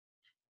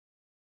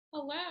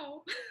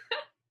Hello.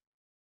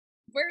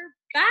 We're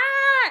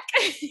back.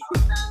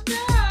 Welcome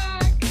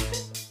back.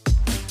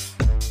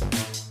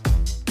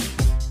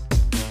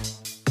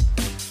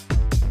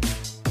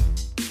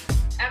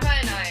 Emma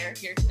and I are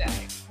here today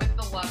with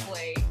the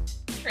lovely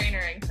Trainer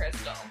and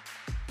Crystal,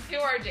 who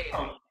are dating.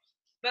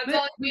 That's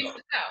all you need to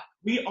know.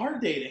 We are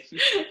dating.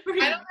 I don't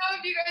know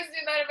if you guys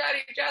knew that about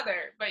each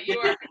other, but you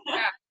are.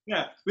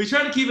 Yeah, we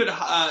try to keep it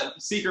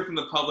secret from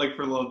the public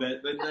for a little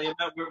bit, but you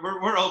know,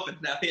 we're open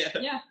now.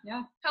 Yeah.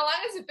 Yeah. How long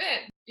has it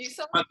been? You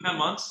still About 10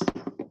 months.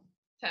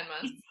 10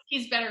 months.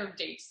 He's better with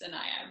dates than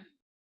I am.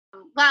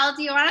 Well,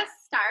 do you want to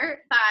start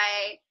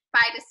by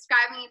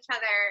describing each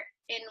other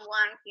in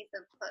one piece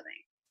of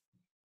clothing?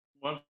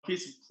 One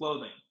piece of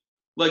clothing.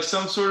 Like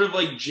some sort of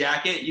like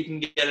jacket you can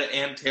get at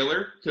Ann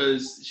Taylor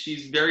because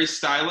she's very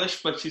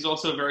stylish, but she's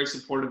also very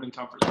supportive and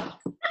comforting.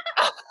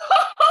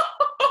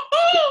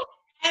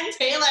 And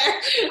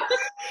Taylor.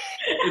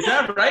 Is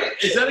that right?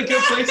 Is that a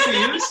good place to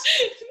use?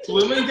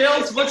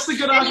 Bloomingdale's? What's the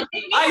good option?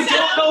 I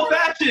don't know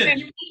fashion.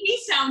 You make me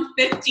sound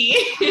 50.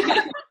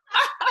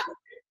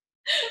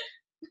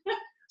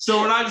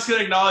 So we're not just going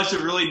to acknowledge the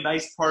really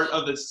nice part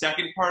of the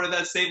second part of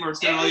that statement. We're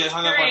just going to really get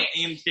hung up on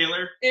Ann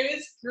Taylor. It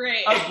was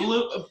great.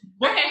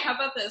 Okay, how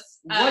about this?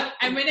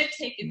 I'm going to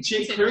take into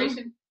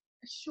consideration.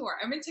 Sure,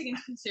 I'm going to take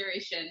into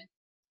consideration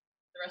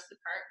the rest of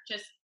the part.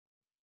 Just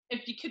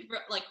if you could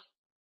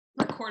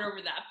record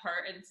over that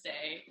part and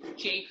say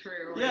J.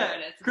 Crew. Or whatever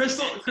it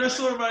is.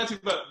 Crystal reminds me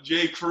about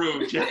J.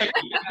 Crew. Jackie.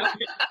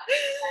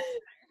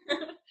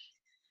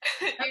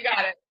 You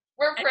got it.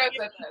 We're pros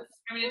at this.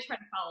 I'm going to try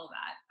to follow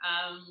that.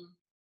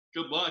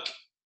 Good luck.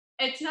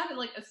 It's not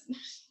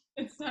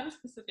it's not a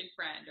specific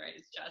brand, right?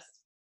 It's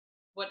just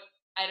what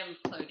item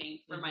of clothing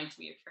reminds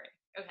me of Trey.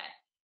 Okay.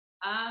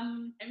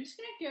 I'm just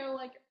gonna go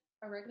like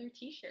a regular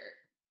t-shirt.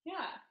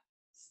 Yeah.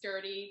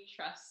 Sturdy,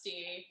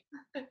 trusty,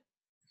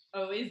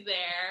 always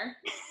there.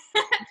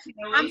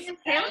 Always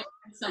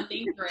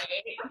something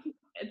great.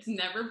 It's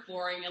never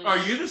boring. Are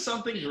you the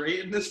something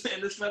great in this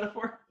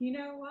metaphor? You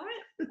know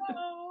what?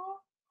 Oh.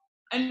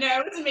 I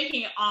know it's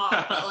making it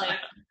off, but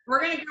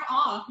we're gonna go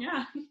off.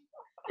 Yeah.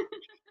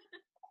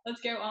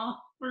 Let's go off.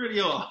 We're gonna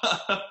go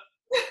off.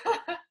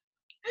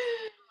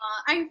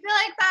 I feel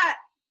like that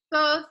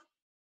both.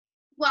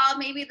 Well,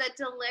 maybe the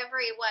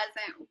delivery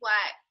wasn't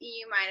what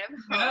you might have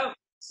hoped.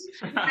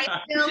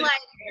 I feel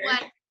like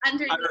what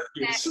underneath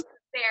it was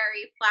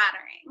very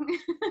flattering.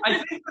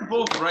 I think they're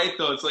both right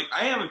though. It's like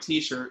I have a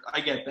t-shirt.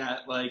 I get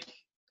that. Like,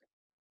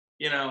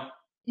 you know.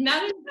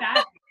 Not as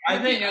bad. I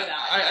think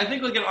I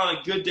think like on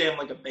a good day I'm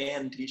like a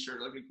band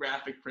t-shirt, like a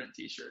graphic print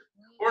t-shirt.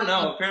 Or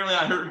no, apparently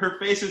her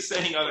face is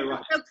saying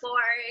otherwise. So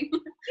boring.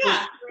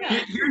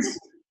 Yeah.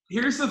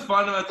 Here's the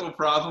fundamental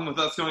problem with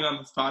us going on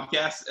this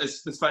podcast,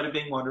 despite it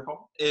being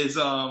wonderful, is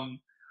I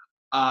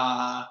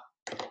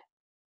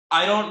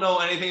don't know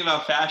anything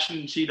about fashion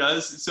and she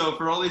does. So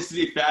for all these to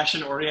be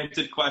fashion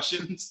oriented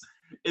questions,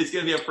 it's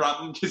gonna be a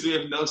problem because we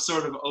have no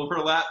sort of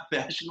overlap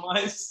fashion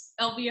wise.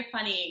 It'll be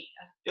funny.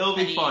 It'll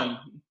be fun.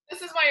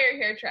 This is why you're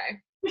here,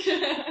 Trey.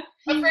 A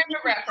frame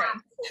of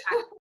reference.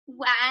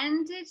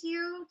 When did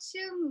you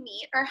two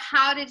meet, or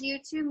how did you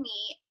two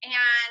meet? And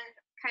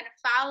kind of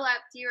follow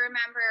up, do you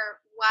remember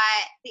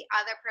what the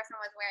other person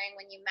was wearing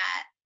when you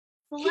met?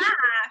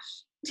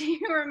 / do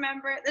you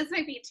remember, this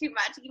might be too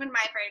much, even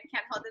my brain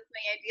can't hold this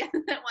many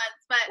ideas at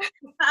once, but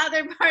the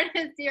other part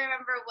is, do you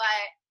remember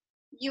what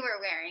you were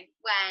wearing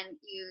when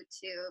you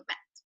two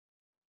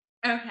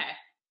met? Okay.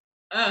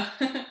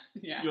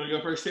 Yeah. You want to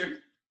go first here?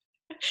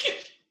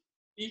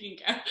 You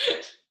can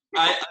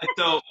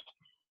go.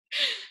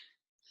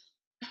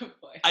 Oh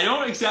boy. I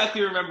don't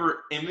exactly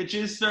remember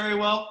images very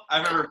well. I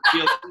remember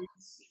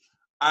feelings.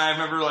 I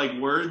remember like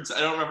words. I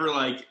don't remember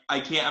I'm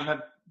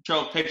having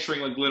trouble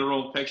picturing like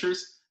literal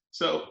pictures.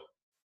 So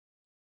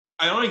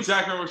I don't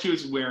exactly remember what she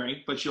was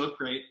wearing, but she looked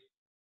great.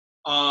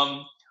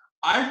 I,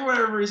 for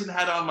whatever reason,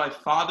 had on my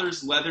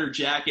father's leather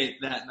jacket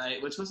that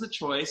night, which was a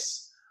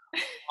choice.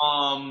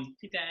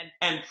 He did.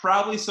 And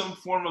probably some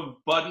form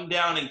of button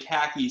down and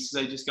khakis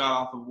because I just got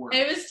off of work.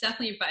 It was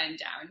definitely button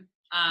down.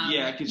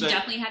 Yeah, because you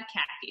definitely had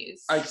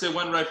khakis. Because I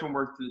went right from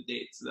work to the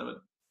date, so that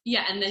would.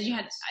 Yeah, and then you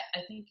had,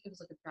 I think it was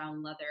like a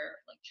brown leather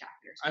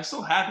jacket or something. I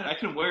still have it. I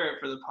can wear it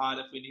for the pod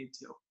if we need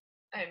to.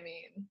 I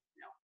mean,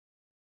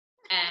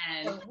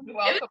 and it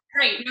was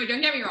great. No,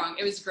 don't get me wrong.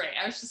 It was great.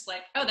 I was just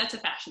like, oh, that's a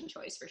fashion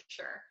choice for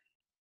sure.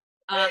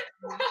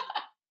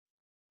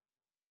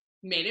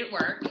 Made it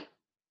work.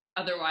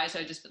 Otherwise,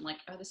 I'd just been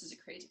like, oh, this is a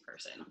crazy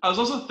person. I was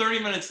also 30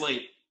 minutes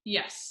late.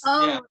 Yes.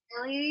 Oh, yeah.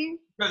 Really?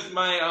 Because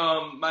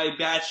my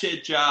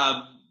batshit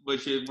job,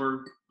 which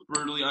we're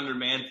brutally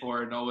undermanned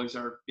for and always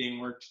are being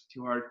worked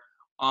too hard,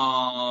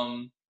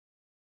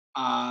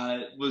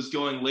 was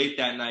going late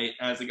that night.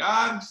 And I was like,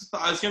 I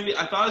thought I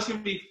was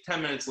gonna be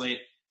 10 minutes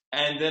late.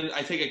 And then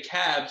I take a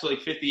cab to like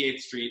 58th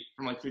Street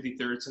from like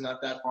 53rd, so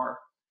not that far.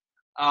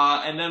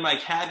 And then my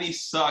cabbie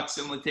sucks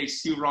and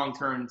takes 2 wrong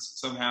turns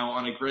somehow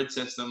on a grid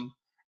system.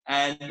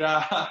 And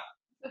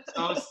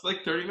So I was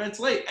like 30 minutes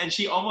late, and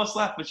she almost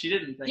left, but she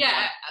didn't.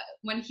 Yeah,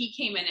 when he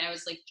came in, I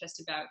was like just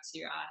about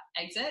to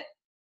exit.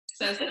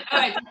 So I was like, oh,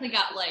 I definitely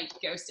got like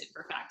ghosted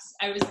for facts.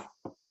 I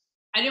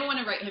didn't want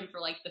to write him for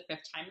like the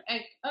 5th time.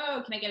 Like,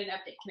 oh, can I get an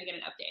update? Can I get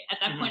an update? At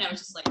that point, I was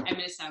just like, I'm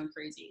gonna sound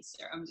crazy,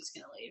 so I'm just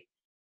gonna leave.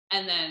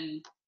 And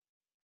then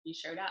he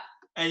showed up.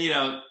 And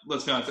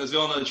let's be honest, as we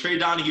all know, Trey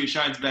Donahue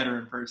shines better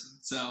in person.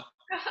 So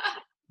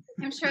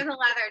I'm sure the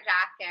leather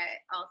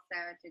jacket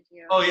also. Did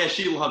you? Oh yeah,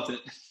 she loved it.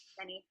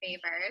 Any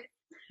favors?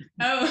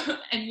 Oh,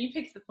 and you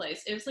picked the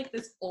place. It was like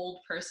this old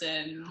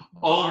person.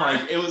 Oh bar.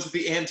 my! It was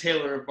the Ann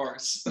Taylor of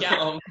bars. Yeah.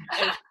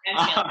 It was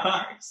Ann Taylor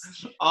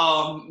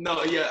bars.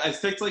 No, yeah, I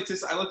picked like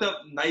this. I looked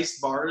up nice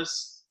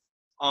bars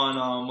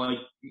on like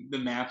the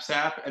Maps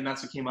app, and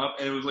that's what came up.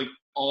 And it was like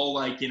all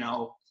like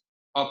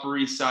Upper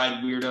East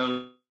Side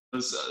weirdos.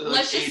 Let's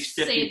like just age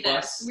 50 say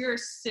plus. this: we were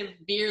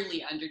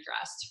severely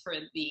underdressed for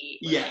the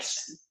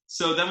Yes. location.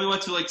 So then we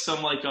went to like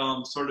some like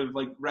sort of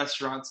like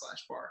restaurant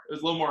 / bar. It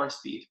was a little more our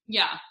speed.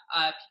 Yeah,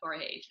 people our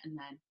age,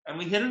 And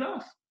we hit it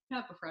off.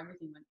 yeah, before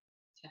everything went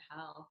to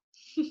hell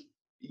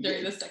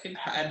during the second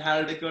half. And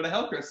how did it go to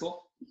hell,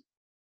 Crystal?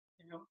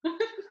 You know?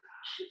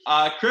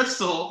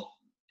 Crystal,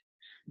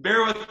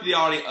 bear with the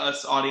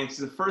audience.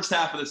 The first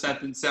half of the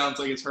sentence sounds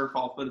like it's her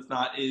fault, but it's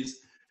not.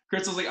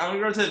 Crystal's like, I'm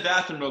going to go to the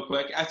bathroom real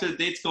quick. After the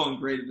date's going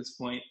great at this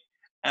point.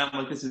 And I'm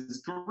like, this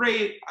is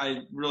great. I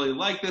really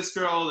like this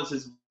girl. This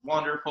is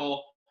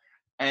wonderful.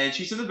 And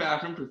she's in the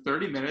bathroom for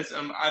 30 minutes.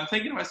 And I'm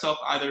thinking to myself,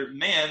 either,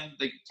 man,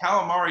 the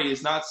calamari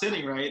is not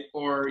sitting right,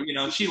 or,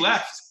 she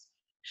left.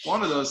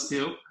 One of those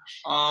two.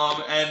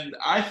 And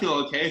I feel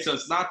okay, so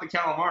it's not the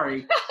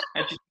calamari.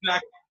 And she's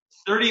back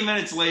 30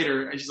 minutes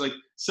later, and she's like,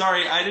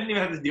 sorry, I didn't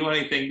even have to do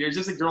anything. There's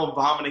just a girl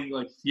vomiting,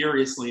 like,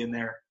 furiously in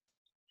there.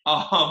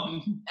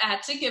 I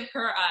had to give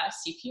her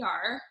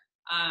CPR.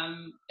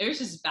 It was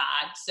just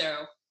bad.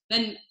 So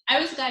then I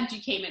was glad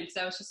you came in, because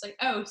I was just like,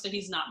 oh, so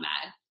he's not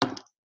mad.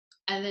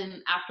 And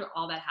then after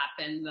all that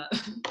happened, the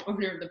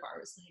owner of the bar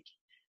was like,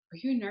 are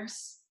you a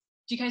nurse?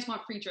 Do you guys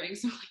want free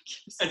drinks? I'm like,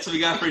 and so we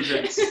got free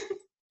drinks.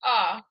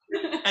 And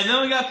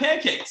then we got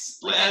pancakes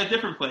at a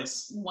different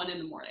place. 1 in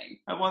the morning.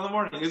 At 1 in the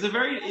morning. It was a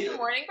very... 1 in the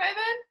morning by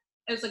then?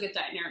 It was like a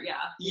diner, yeah.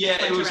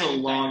 Yeah, it was a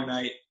long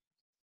night.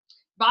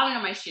 Vomit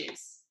on my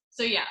shoes.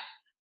 So yeah,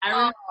 I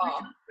remember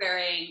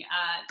wearing,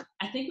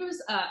 I think it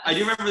was I do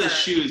remember skirt. the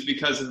shoes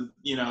because of,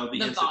 the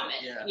incident. Vomit.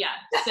 Yeah.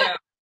 So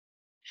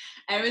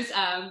I was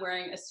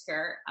wearing a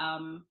skirt.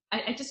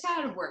 I just got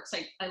out of work, so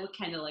I look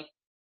kind of like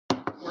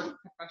work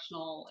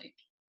professional, like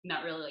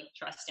not really like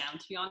dressed down,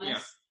 to be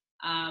honest.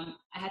 Yeah.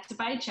 I had to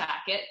buy a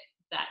jacket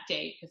that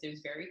day because it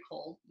was very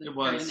cold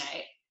during the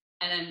night.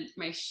 And then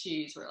my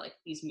shoes were like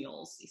these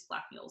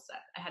black mules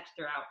that I had to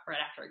throw out right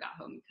after I got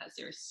home because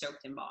they were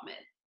soaked in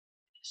vomit.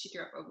 She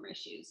threw up over my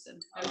shoes,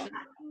 and I was.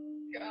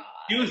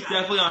 She was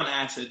definitely on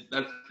acid.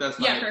 That's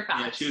not. For a fact.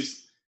 Yeah, she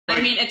was. Like,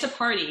 I mean, it's a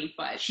party,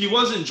 but she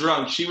wasn't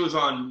drunk. She was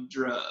on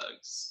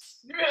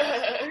drugs.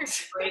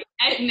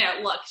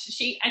 No, look,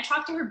 I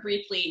talked to her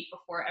briefly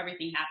before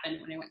everything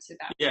happened when I went to the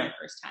bathroom the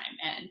first time,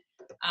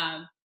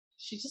 and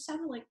she just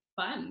sounded like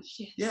fun.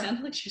 She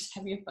sounded like she was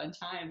having a fun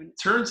time.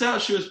 Turns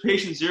out she was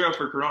patient 0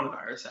 for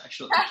coronavirus,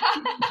 actually.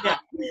 Yeah.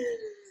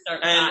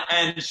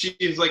 And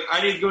she's like,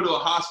 I need to go to a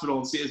hospital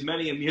and see as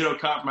many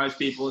immunocompromised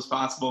people as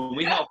possible. And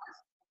we helped.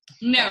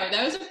 No,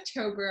 that was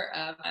October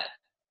of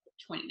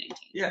 2019.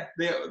 Yeah,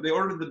 they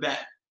ordered the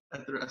bed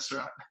at the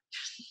restaurant.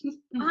 If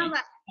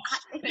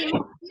you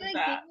like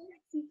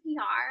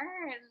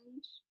CPR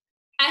and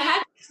I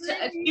had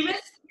to,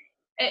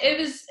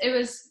 it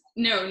was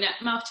no,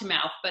 not mouth to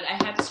mouth, but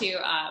I had to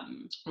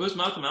It was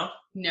mouth to mouth?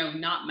 No,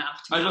 not mouth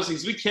to I mouth. was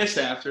just because we kissed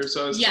after,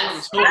 so I was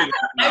hoping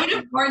I would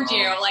have warned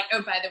you, like,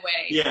 oh, by the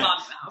way, vomit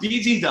mouth.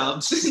 DZ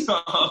dubs.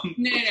 No,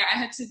 I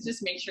had to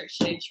just make sure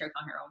she didn't choke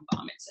on her own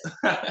vomit, so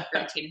I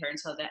rotated her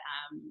until the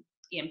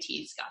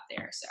EMTs got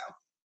there, so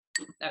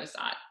that was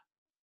that.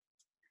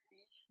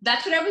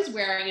 That's what I was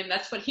wearing, and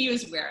that's what he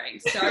was wearing.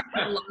 Sorry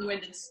for the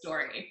long-winded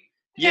story.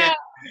 Yeah.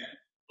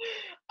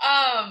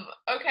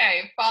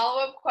 Okay,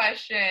 follow-up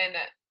question,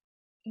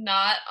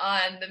 not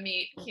on the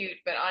meet cute,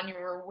 but on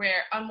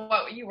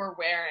what you were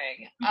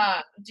wearing.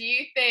 Do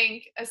you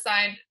think,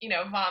 aside,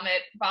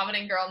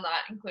 vomiting girl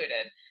not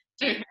included,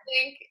 do you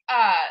think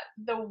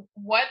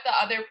what the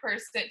other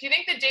person, do you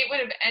think the date would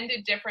have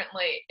ended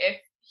differently if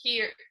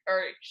he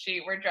or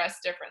she were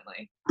dressed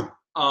differently?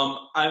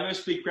 I'm going to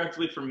speak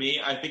practically for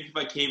me. I think if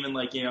I came in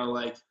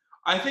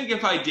I think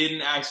if I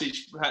didn't actually,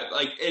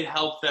 it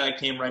helped that I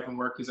came right from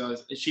work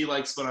because she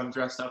likes when I'm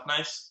dressed up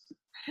nice.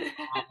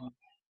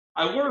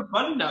 I wore a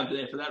button down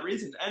today for that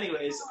reason.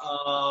 Anyways,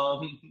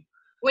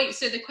 Wait,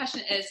 so the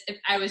question is, if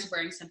I was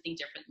wearing something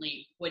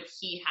differently, would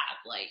he have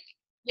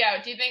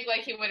Yeah, do you think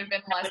he would have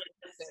been less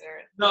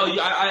considerate? No,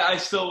 I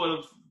still would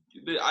have.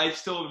 I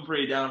still have been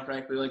pretty down,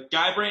 frankly. Like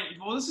guy brain.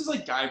 Well, this is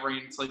like guy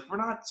brain. It's like we're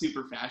not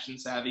super fashion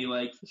savvy.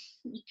 Like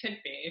you could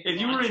be. If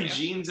you were in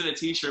jeans and a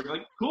t-shirt,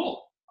 like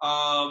cool.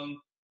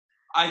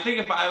 I think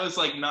if I was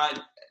not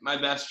my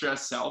best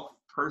dressed self,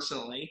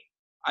 personally,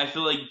 I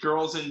feel like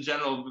girls in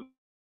general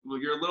well,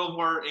 you're a little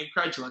more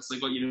incredulous.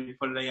 Like, what, you didn't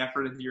put any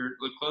effort into your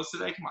clothes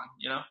today? Come on,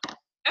 you know?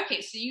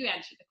 Okay, so you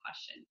answered the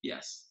question.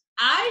 Yes.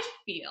 I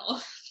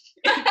feel.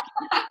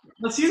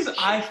 Let's use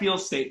I feel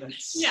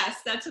statements. Yes,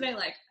 that's what I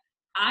like.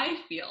 I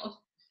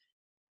feel.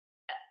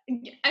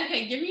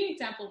 Okay, give me an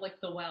example of like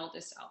the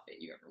wildest outfit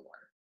you ever wore.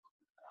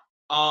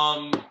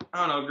 I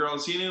don't know,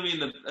 girls. You knew me in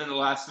the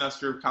last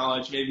semester of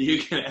college. Maybe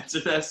you can answer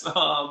this.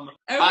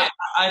 Okay.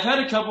 I've had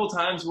a couple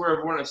times where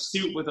I've worn a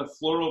suit with a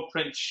floral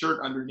print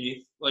shirt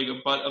underneath, like a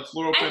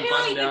floral I print feel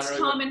button like down. it's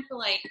common for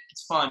like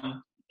It's fun.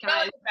 Not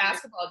guys. like a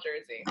basketball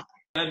jersey.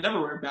 I'd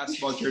never wear a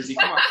basketball jersey.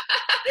 Come on.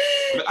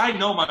 But I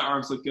know my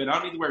arms look good. I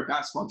don't need to wear a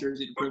basketball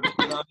jersey to prove it.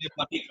 You know?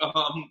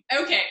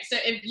 Like, Okay, so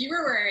if you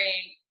were wearing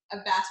a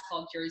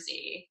basketball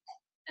jersey,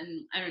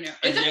 and I don't know,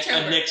 a it's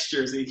October. Knicks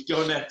jersey.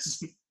 Go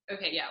Knicks.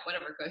 Okay, yeah,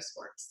 whatever, go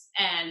sports.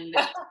 And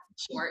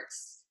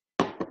shorts.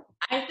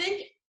 I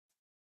think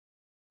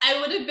I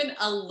would have been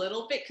a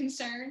little bit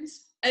concerned.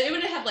 It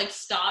would have like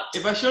stopped.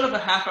 If I showed up a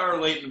half hour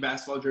late in a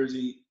basketball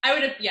jersey, I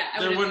would have, yeah.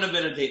 there wouldn't have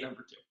been a date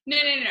number 2. No,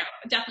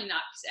 definitely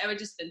not. I would have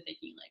just been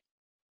thinking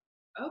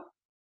like, oh,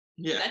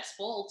 Yeah. that's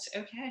bold.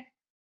 Okay.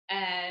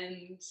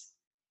 And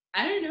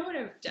I don't know what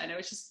I would have done. I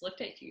would just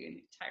looked at you the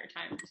entire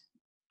time.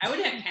 I would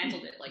have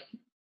handled it like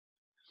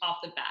off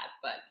the bat,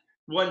 but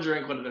One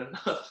drink would have been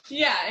enough.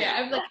 yeah.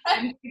 I'm like,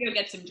 I'm gonna go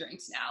get some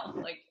drinks now.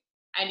 Like,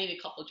 I need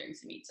a couple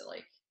drinks of me to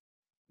like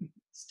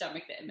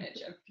stomach the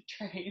image of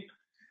betraying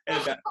And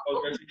a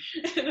basketball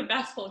jersey. in a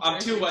basketball jersey. I'm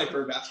too white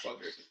for a basketball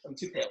jersey. I'm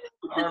too pale.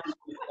 My arms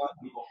are too black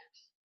people.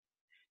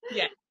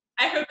 Yeah.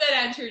 I hope that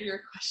answered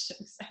your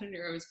questions. I don't know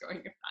where I was going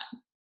with that.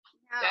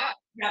 No. Yeah.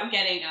 Without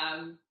getting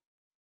on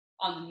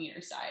the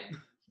meaner side.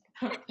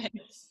 of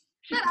things.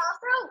 But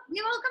also,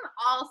 we welcome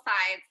all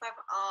sides of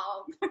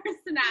all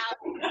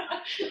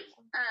personalities.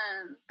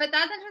 But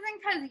that's interesting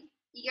because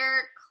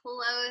your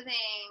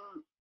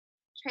clothing,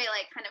 Trey,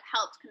 like kind of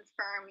helped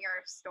confirm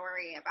your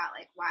story about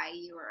like why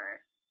you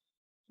were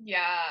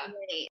Yeah.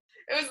 late.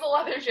 It was the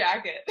leather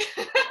jacket.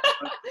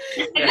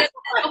 Yeah.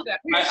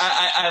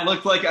 I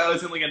looked like I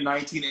was in like a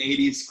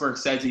 1980s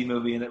Scorsese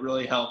movie, and it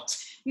really helped.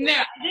 No,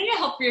 I think it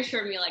helped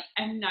reassure me, like,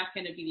 I'm not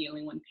going to be the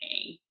only one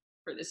paying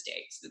for this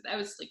date. So that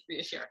was, like,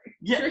 reassuring.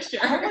 Yeah. For sure.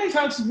 How many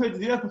times have you had to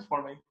do that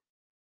before me?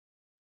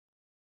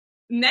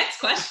 Next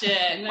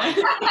question. Like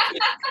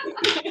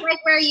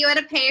where you had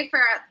to pay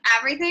for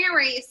everything, or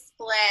where you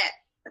split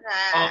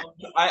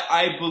the.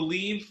 I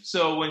believe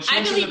so. When she I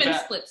was believe in in the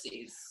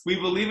splitsies. we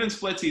believe in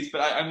splitsies,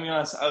 but I'm gonna be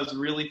honest, I was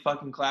really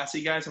fucking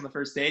classy, guys, on the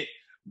first date.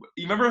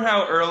 You remember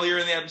how earlier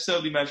in the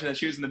episode we mentioned that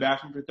she was in the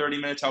bathroom for 30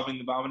 minutes helping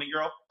the vomiting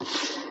girl?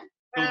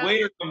 The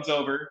waiter comes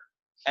over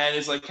and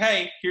is like,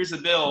 "Hey, here's the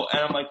bill,"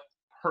 and I'm like,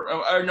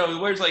 or no, the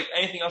waiter's like,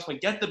 "Anything else?" I'm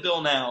like, "Get the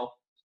bill now."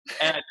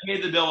 And I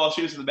paid the bill while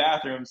she was in the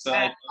bathroom, so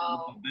I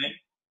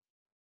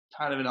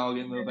kind of an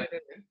elegant move.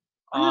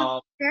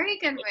 Very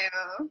good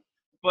move.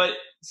 But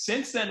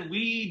since then,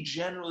 we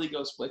generally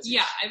go splitsies.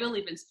 Yeah, I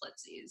believe in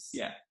splitsies.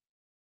 Yeah.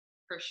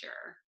 For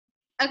sure.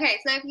 Okay,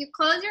 so if you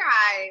close your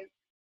eyes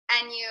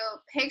and you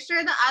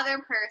picture the other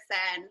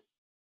person,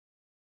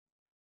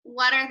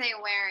 what are they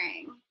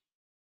wearing?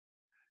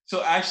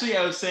 So actually,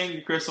 I was saying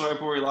to Crystal right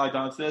before we logged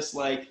on to this,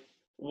 like,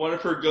 one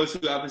of her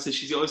go-to outfits is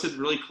she's always has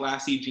really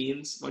classy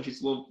jeans when she's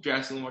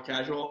dressed a little more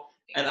casual.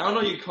 And I don't know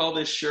what you call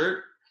this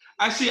shirt.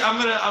 Actually,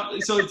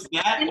 so it's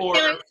that or...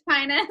 Taylor's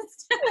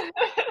finest.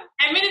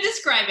 I'm going to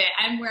describe it.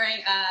 I'm wearing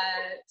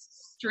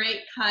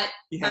straight cut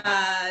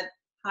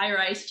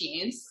high-rise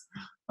jeans.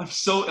 I'm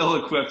so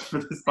ill-equipped for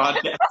this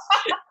podcast.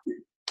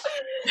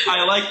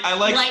 I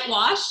like light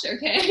wash,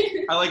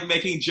 okay. I like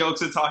making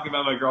jokes and talking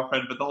about my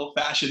girlfriend, but the whole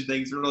fashion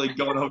thing's really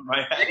going over my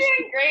head. You're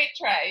doing great,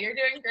 Trey. You're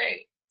doing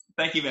great.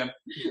 Thank you, ma'am.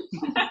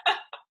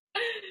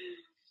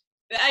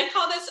 I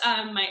call this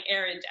my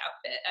errand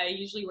outfit. I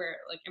usually wear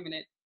like I'm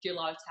gonna do a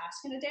lot of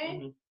tasks in a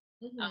day.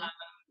 Mm-hmm.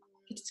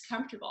 It's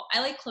comfortable. I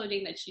like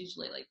clothing that's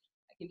usually like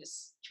I can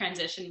just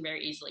transition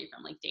very easily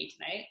from like day to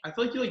night. I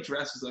feel like you like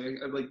dresses. I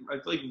feel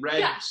like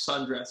red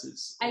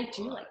sundresses. I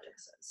do like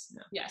dresses.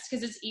 Yeah. Yes,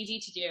 because it's easy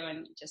to do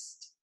and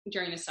just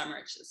during the summer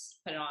it's just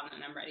put it on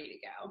and I'm ready to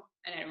go.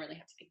 And I don't really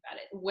have to think about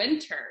it.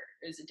 Winter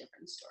is a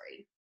different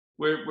story.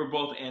 We're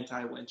both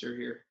anti-winter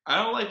here.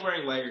 I don't like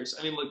wearing layers.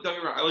 I mean, look, don't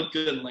get me wrong. I look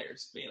good in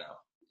layers, but, you know.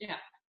 Yeah.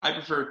 I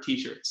prefer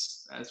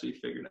t-shirts, as we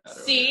figured out.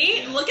 See,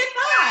 earlier. look at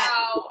that.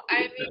 Wow.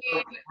 I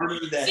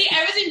mean, See,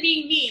 I wasn't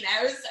being mean.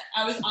 I was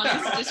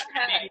honestly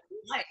describing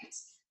light.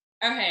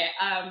 Okay.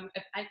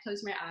 If I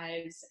close my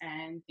eyes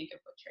and think of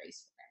what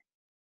Trey's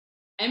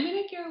wearing, I'm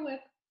gonna go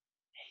with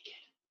naked.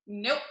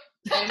 Nope.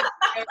 I'm gonna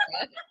go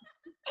with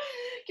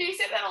can you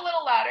say that a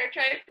little louder,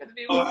 Trey, for the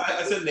people? Oh,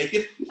 I said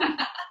naked?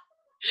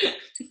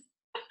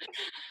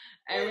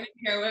 I'm gonna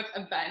go with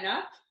a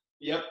button-up.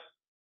 Yep.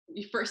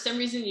 For some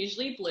reason,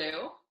 usually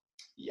blue.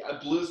 Yeah,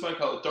 blue's my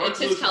color. Dark it's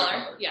blue his is my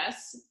color,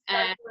 yes.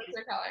 And What's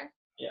their color?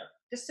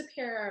 just a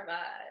pair of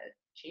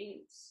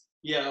jeans.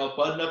 Yeah, a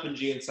button-up and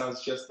jeans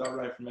sounds just about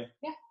right for me.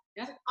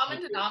 Yeah.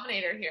 Common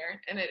denominator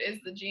here, and it is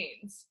the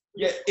jeans.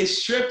 Yeah,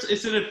 is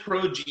it a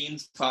pro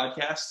jeans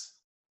podcast?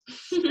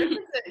 This is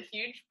a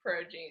huge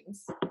pro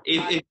jeans.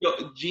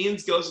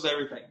 Jeans goes with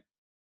everything.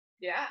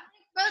 Yeah.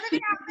 Both of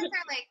your outfits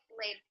are like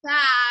laid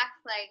back,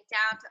 like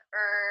down to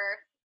earth.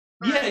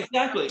 Yeah,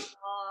 exactly.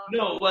 versatile.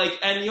 No, like,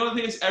 and the other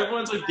thing is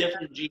everyone's like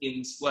different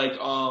jeans. Like,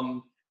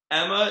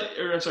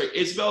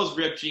 Isabel's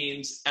ripped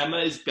jeans. Emma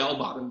is bell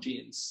bottom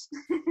jeans.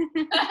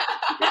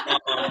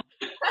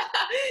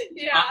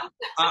 Yeah.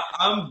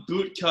 I'm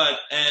boot cut,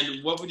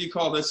 and what would you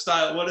call this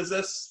style? What is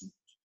this?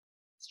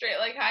 Straight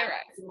like high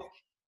rise.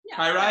 Yeah.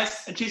 High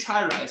rise, and she's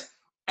high rise.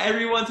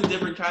 Everyone's a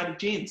different kind of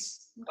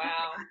jeans.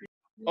 Wow.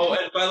 Oh,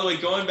 and by the way,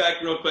 going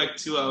back real quick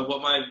to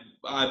what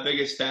my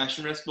biggest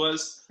fashion risk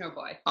was. Oh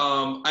boy.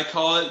 I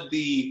call it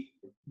the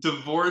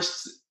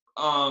divorced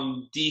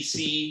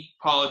DC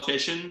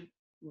politician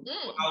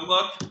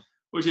look,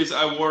 which is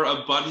I wore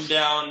a button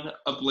down,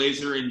 a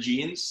blazer, and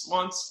jeans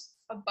once.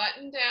 A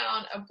button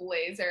down, a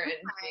blazer, and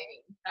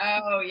jeans.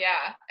 Oh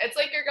yeah. It's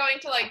like you're going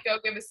to like go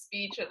give a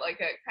speech at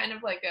like a kind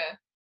of like a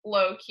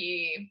low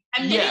key.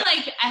 I'm getting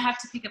like I have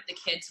to pick up the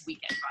kids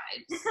weekend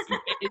vibes.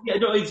 Yeah,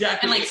 no,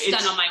 exactly. And like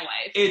stun on my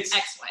wife. It's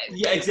ex-wife.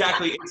 Yeah,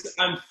 exactly.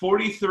 I'm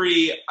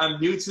 43. I'm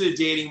new to the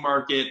dating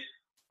market.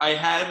 I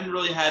haven't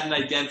really had an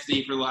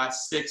identity for the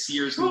last 6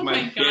 years with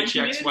my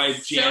bitch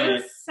ex-wife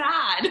Janet. So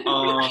sad.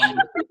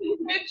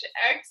 Bitch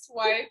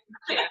ex-wife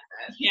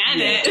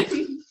Janet.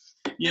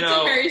 You That's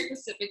know, a very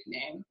specific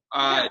name.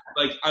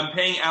 like I'm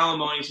paying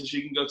alimony so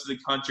she can go to the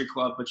country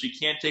club, but she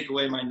can't take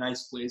away my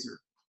nice blazer.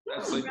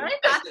 That's like Really?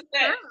 That's it.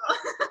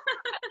 true.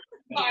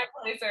 My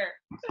blazer.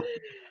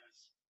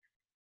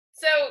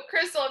 So,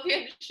 Crystal, if you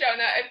had shown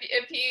up,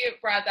 if he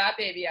brought that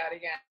baby out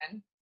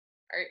again,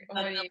 or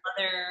what do you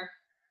Another.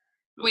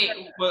 Wait.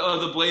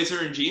 the blazer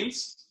and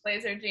jeans.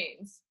 blazer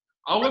jeans?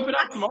 I'll whip it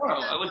out tomorrow.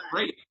 I look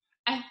great.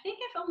 I think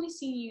I've only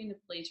seen you in a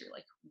blazer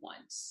like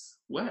once.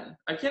 When?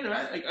 I can't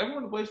imagine. Like, I've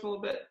worn a blazer for a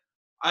little bit.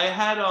 I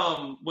had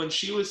when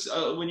she was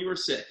when you were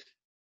sick.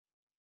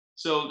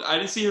 So I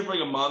didn't see her for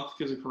like a month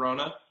because of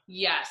Corona.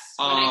 Yes,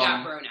 when I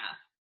got Rona.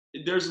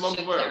 There's a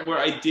moment where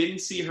I didn't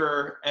see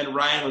her and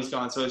Ryan was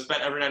gone, so I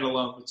spent every night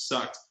alone, which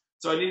sucked.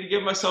 So I needed to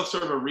give myself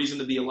sort of a reason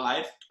to be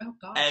alive. Oh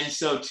gosh. And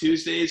so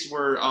Tuesdays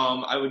were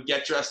I would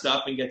get dressed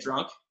up and get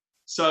drunk.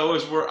 So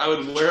I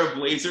would wear a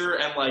blazer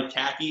and like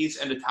khakis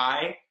and a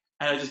tie,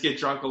 and I'd just get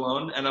drunk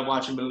alone and I'd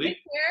watch a movie.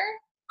 Here?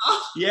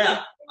 Oh,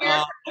 Yeah.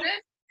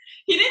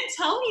 he didn't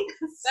tell me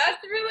this.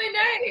 That's really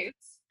nice.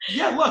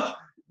 Yeah, look,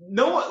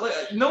 no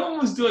one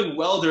was doing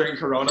well during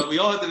Corona. We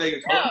all had to make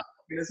a coping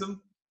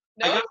mechanism.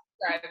 No I one's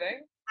got- driving.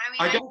 I I mean,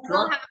 I got still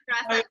drunk. have a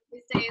dress up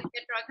Tuesdays,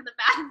 get drunk in the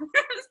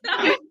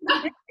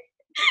bathroom.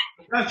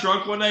 I got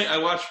drunk one night. I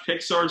watched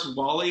Pixar's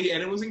WALL-E,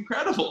 and it was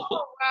incredible.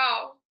 Oh,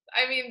 wow.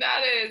 I mean,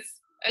 that is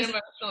an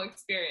emotional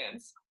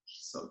experience.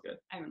 So good.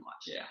 I haven't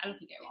watched it. Yeah. I don't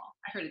think I will.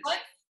 I heard it's What?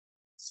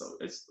 So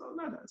it's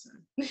not that sad.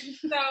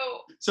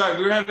 So, Sorry,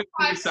 we were having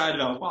a decide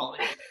about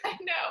WALL-E. I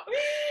know.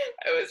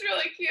 It was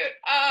really cute.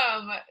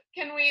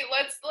 Can we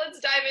let's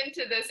dive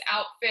into this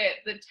outfit,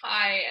 the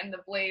tie and the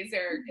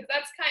blazer, because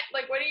that's kind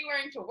like, what are you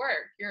wearing to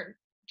work? You're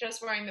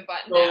just wearing the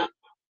button So down.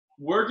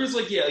 work is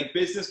like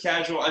business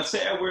casual. I'd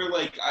say I wear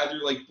like either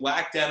like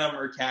black denim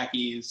or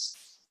khakis,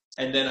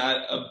 and then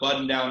a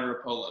button down or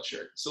a polo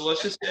shirt. So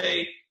let's just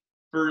say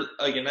for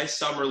like a nice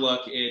summer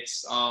look,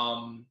 it's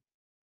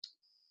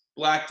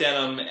black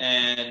denim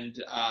and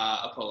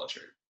a polo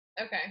shirt.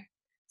 Okay.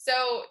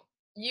 So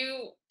do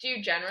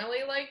you generally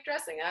like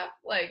dressing up?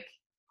 Like,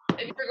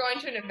 if you're going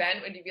to an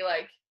event, would you be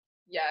like,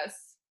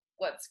 yes,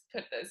 let's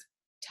put this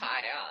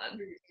tie on?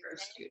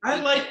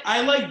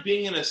 I like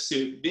being in a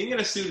suit. Being in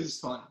a suit is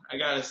fun, I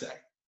gotta say.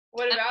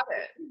 What about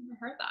it? I never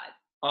heard that.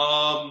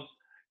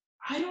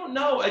 I don't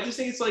know. I just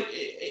think it's like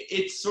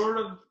it's sort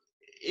of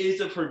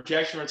is a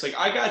projection where it's like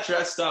I got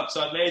dressed up,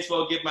 so I may as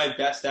well give my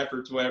best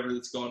effort to whatever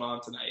that's going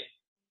on tonight.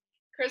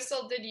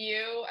 Crystal,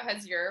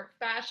 has your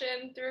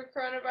fashion through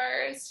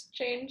coronavirus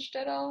changed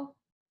at all?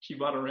 She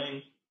bought a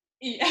ring.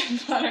 Yeah,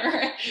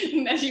 butter.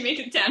 And then she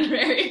makes it sound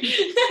very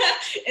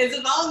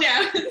Isabel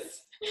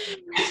knows.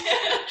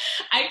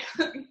 I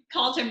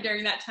called him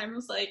during that time. I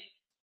was like,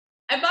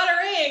 I bought a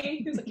ring.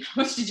 He was like,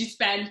 how much did you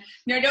spend?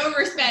 No, don't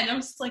overspend. I'm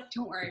just like,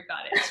 don't worry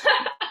about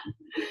it.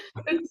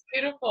 It's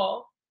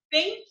beautiful.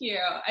 Thank you.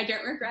 I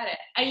don't regret it.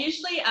 I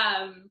usually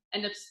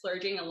end up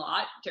splurging a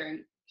lot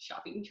during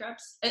shopping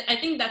trips. I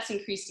think that's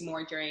increased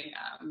more during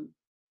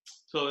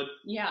So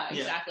yeah,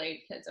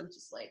 exactly, because I'm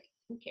just like,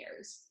 who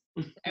cares?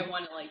 I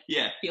want to like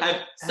feel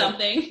have,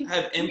 something.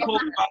 Have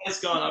impulse buys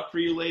gone up for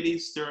you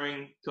ladies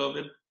during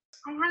COVID?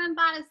 I haven't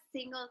bought a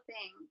single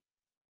thing.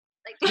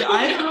 Like, Yeah,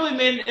 I haven't really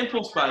made an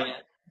impulse buy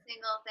yet.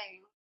 single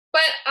thing.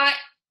 But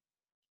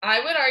I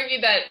would argue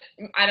that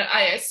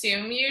I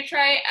assume you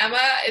try. Emma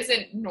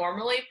isn't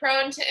normally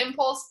prone to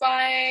impulse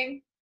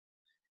buying.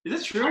 Is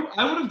this true?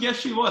 I would have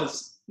guessed she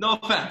was. No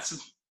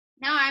offense.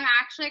 No, I'm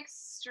actually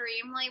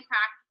extremely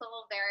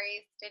practical,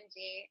 very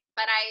stingy,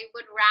 but I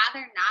would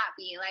rather not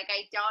be. Like,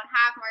 I don't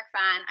have more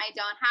fun. I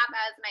don't have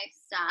as nice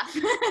stuff.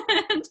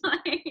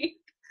 Like,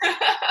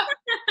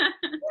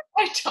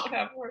 I don't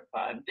have more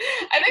fun. fun.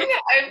 I think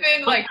that I've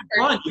been like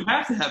fun. You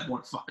have to have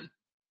more fun.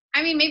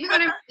 I mean, maybe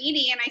when I'm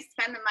eating and I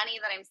spend the money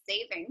that I'm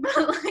saving, but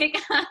like,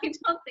 I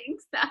don't think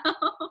so.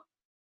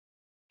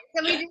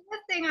 So we do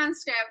this thing on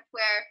Strip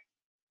where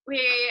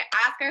we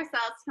ask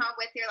ourselves to come up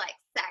with your like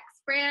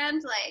sex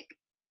brand, like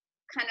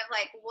kind of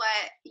like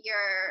what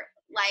you're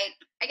like.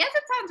 I guess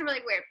it sounds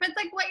really weird, but it's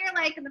like what you're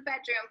like in the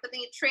bedroom, but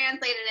then you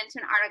translate it into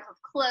an article of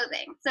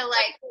clothing. So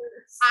like,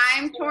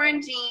 I'm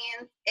Torn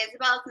Jeans,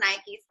 Isabel's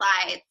Nike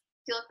Slides.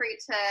 Feel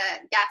free to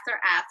guess or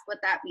ask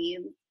what that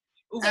means.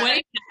 What does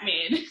that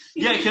mean?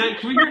 Yeah, can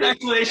we get an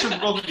explanation for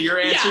both of your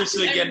answers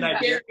so we get an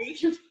idea?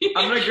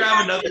 I'm going to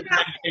grab another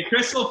drink. And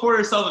Crystal poured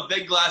herself a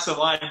big glass of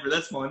wine for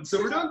this one, so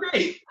we're doing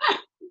great. I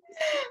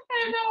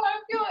know,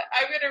 I feel like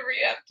I'm going to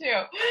re-up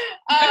too.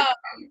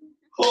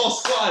 Whole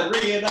squad,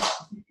 re up.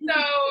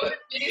 So,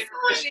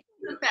 basically,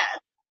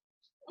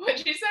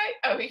 what'd you say?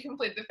 Oh, he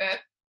completed the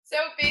fifth. So,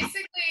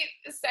 basically,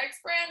 the sex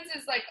brands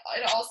is like,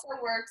 it also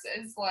works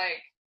as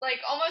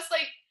like almost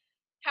like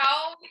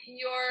how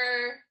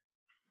your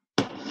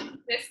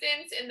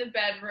distance in the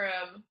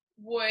bedroom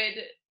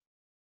would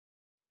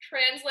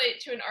translate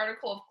to an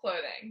article of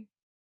clothing.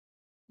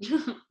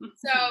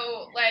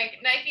 So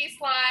like Nike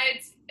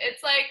Slides,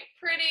 it's like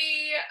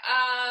pretty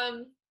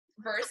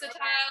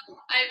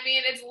versatile. I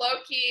mean, it's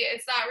low key.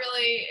 It's not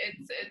really.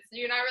 It's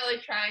you're not really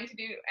trying to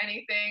do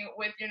anything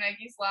with your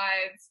Nike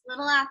Slides.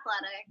 Little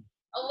athletic.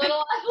 A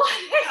little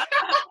athletic.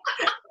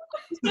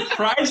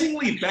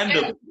 Surprisingly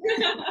bendable.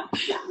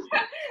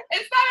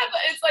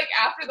 It's like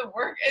after the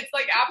work. It's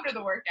like after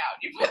the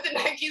workout. You put the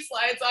Nike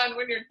Slides on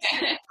when you're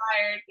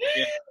tired.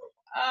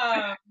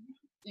 Yeah.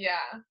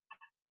 Yeah.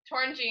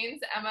 Torn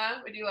Jeans.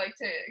 Emma, would you like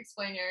to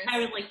explain yours? I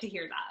would like to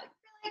hear that.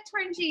 Like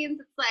Torn Jeans,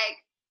 it's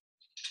like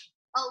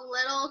a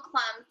little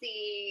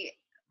clumsy,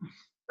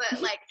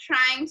 but like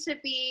trying to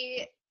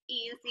be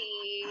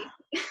easy.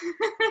 And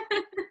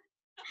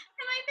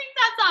I think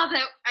that's all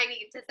that I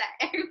need to say.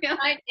 I feel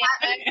like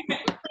that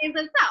explains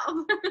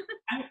itself.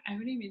 I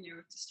wouldn't even know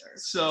what to start.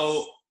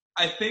 So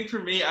I think for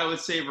me, I would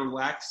say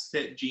relaxed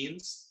fit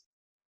jeans.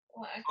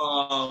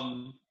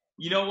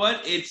 You know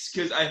what? It's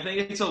because I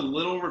think it's a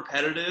little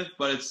repetitive,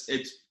 but it's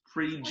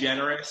pretty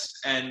generous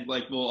and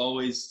like will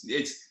always.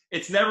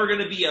 It's never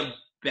gonna be a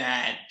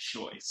bad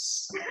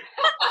choice.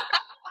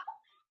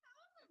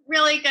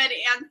 Really good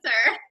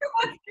answer.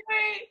 That's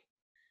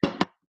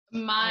great.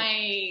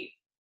 My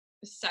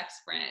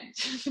sex brand.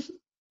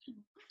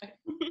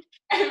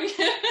 I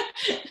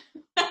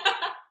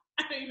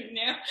don't even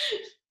know.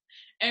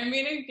 I'm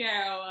gonna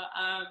go.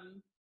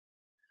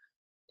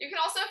 You can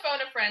also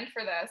phone a friend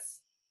for this.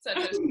 Such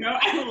as No,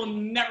 I will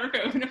never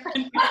phone a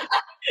friend.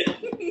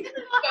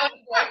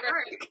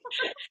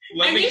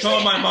 Let me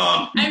call my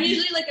mom. I'm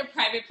usually like a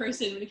private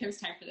person when it comes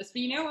time for this,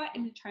 but you know what?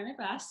 I'm gonna try my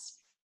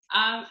best.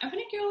 I'm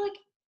gonna go like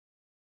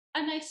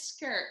a nice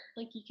skirt.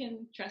 Like you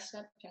can dress it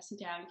up, dress it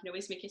down. You can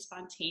always make it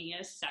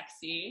spontaneous,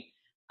 sexy,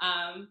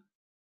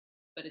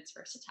 but it's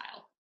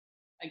versatile.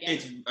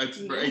 Again, it's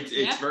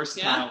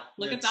versatile. Yeah.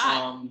 Look at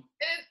that.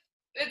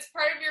 It's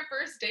part of your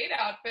first date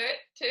outfit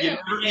too.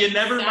 You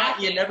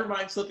never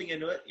mind slipping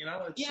into it. You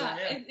know. It's,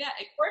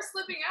 Or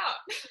slipping out.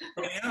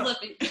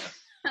 Slipping.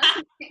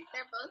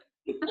 They're both.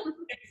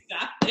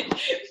 Exactly.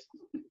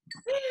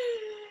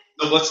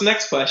 So what's the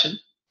next question?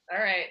 All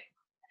right.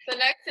 The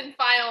next and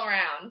final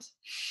round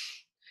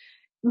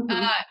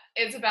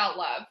is about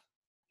love.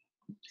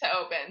 To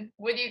open,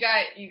 would you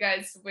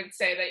guys would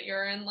say that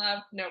you're in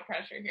love? No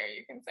pressure here.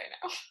 You can say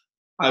no.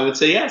 I would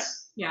say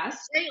yes.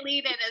 Yes. Great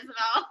lead in,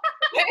 Isabel.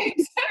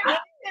 Thanks.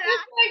 Like,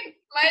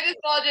 might as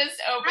well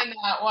just open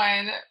that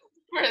one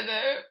for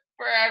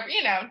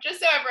just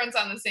so everyone's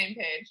on the same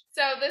page.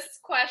 So this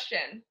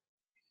question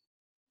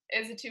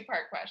is a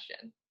two-part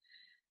question.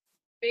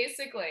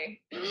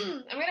 Basically,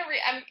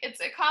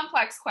 it's a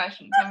complex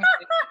question. So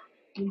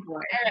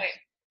all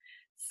right.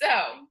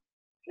 So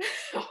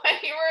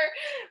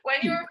when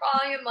you were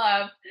falling in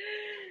love,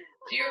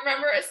 do you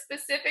remember a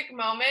specific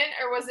moment,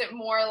 or was it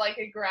more like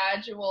a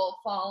gradual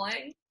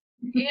falling?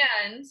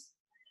 And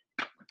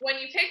when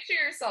you picture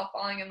yourself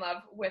falling in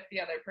love with the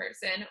other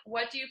person,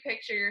 what do you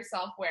picture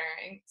yourself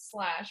wearing /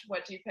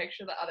 what do you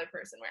picture the other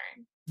person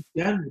wearing?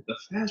 Done with the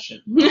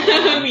fashion.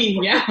 I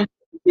mean, yeah.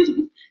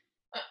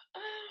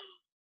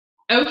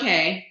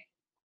 Okay.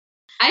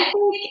 I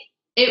think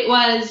it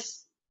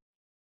was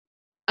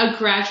a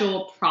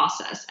gradual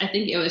process. I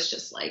think it was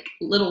just like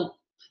little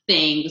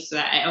things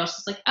that I was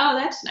just like, oh,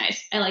 that's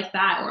nice. I like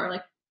that. Or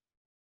like,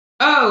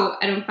 oh,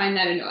 I don't find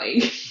that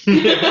annoying.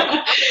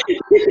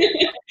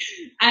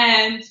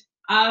 And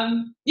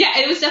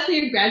it was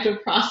definitely a gradual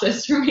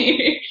process for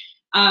me.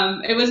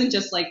 It wasn't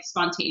just like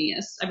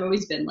spontaneous. I've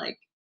always been like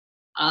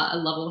a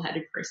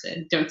level-headed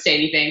person. Don't say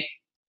anything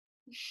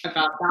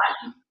about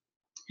that.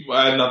 Well,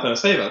 I have nothing to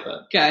say about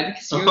that. Good,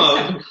 because you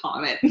always have a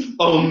comment.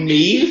 Oh,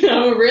 me?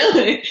 Oh,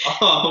 really?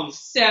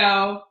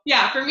 So,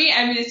 yeah, for me,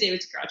 I'm going to say it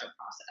was a gradual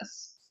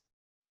process.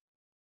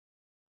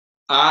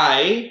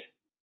 I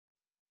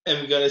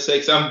am going to say,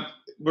 because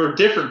we're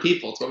different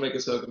people, so what makes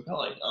it so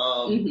compelling.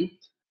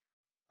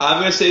 I'm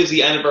going to say it was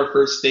the end of our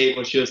first date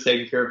when she was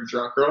taking care of the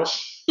drunk girl.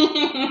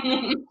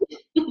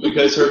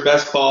 Because her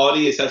best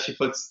quality is that she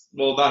puts,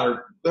 well, not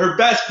her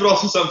best, but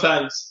also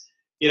sometimes,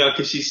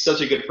 because she's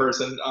such a good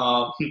person.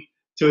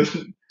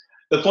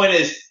 The point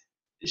is,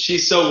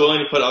 she's so willing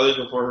to put others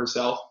before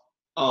herself.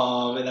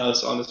 And that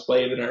was on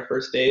display even in our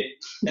first date.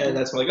 And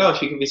that's when I'm like, oh,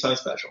 she can be something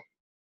special.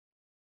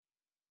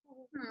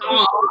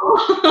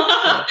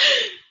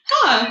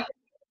 Huh.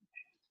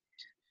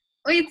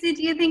 Wait, so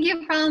do you think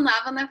you fell in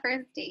love on the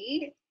first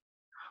date?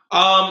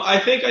 I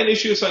think I knew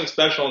she was something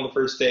special on the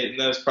first date, and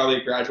that was probably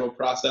a gradual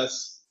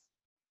process.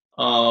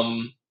 But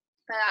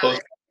that was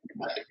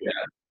Yeah.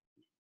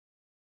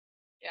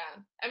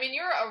 Yeah. I mean,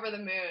 you were over the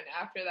moon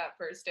after that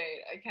first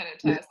date. I can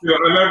attest. I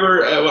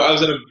remember I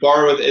was in a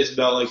bar with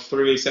Isabel like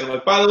 3 weeks in. I'm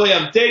like, by the way,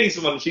 I'm dating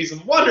someone. She's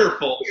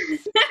wonderful.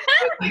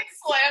 Like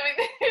slamming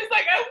the, he was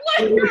like, I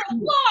like her a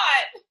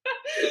lot.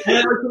 And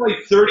then like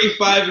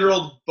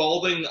 35-year-old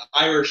balding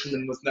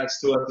Irishman was next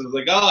to us. It was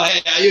like, oh,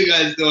 hey, how you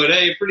guys doing?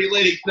 Hey, pretty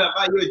lady, can I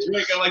buy you a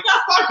drink? I'm like,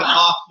 fuck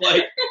off.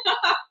 Like,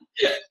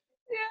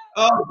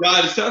 oh,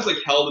 God, it sounds like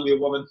hell to be a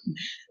woman.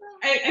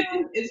 I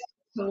think it's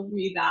told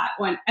me that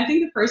when I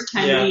think the first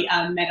time we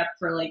met up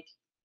for like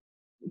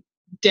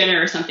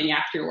dinner or something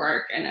after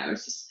work, and I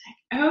was just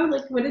like, oh,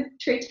 like what did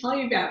Trey tell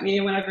you about me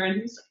and whatever, and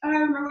he was like, oh,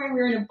 I remember when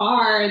we were in a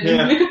bar and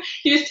then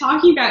he was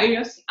talking about you, and I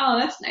was like, oh,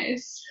 that's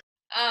nice.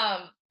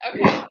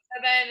 Okay, so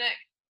then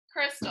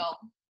Crystal,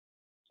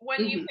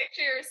 when you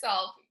picture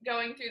yourself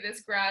going through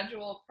this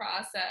gradual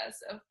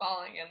process of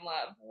falling in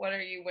love, what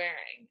are you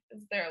wearing?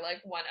 Is there like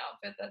one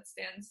outfit that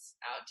stands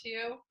out to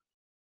you?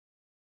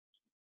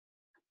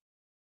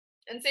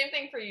 And same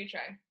thing for you,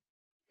 Trey.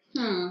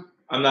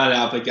 I'm not an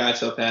outfit guy,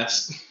 so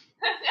pass.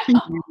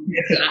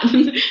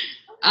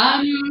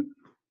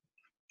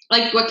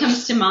 Like what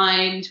comes to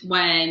mind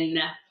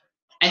when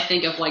I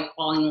think of like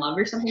falling in love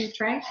or something with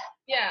Trey?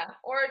 Yeah,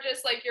 or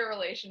just like your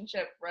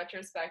relationship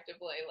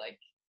retrospectively, like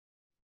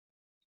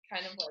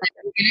kind of like.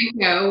 I'm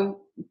gonna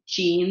go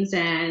jeans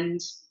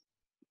and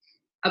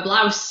a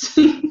blouse.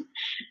 I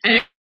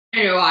don't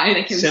know why.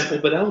 That Simple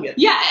but elegant.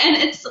 Yeah, and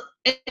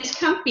it's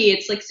comfy.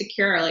 It's like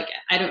secure. Like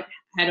I don't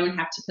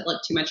have to put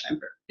like too much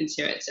effort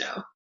into it.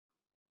 So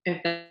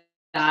if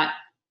that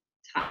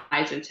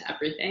ties into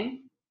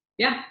everything,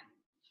 yeah.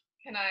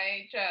 Can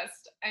I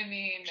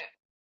mean,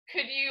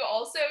 could you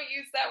also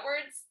use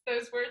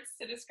those words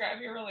to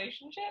describe your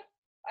relationship?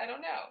 I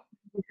don't know.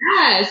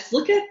 Yes,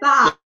 look at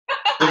that.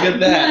 Look at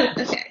that.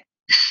 Okay.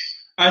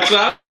 That's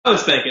what I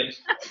was thinking.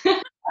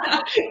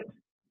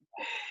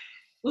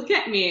 Look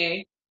at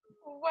me.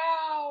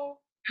 Wow.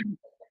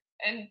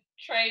 And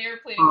Trey, you're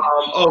pleading.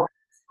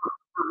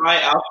 For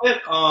my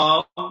outfit,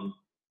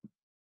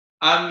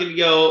 I'm gonna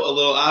go a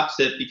little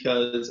opposite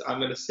because I'm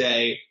gonna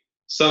say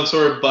some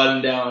sort of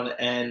button down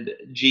and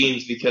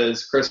jeans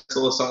because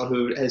Crystal is someone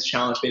who has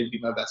challenged me to be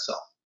my best self.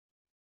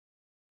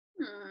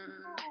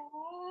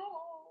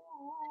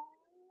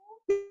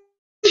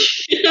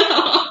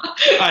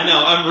 I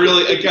know. I'm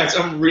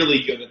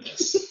really good at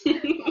this.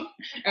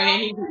 Okay,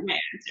 he didn't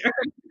answer.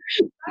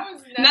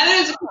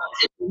 That was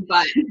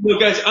But no,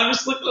 guys, I'm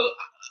just looking.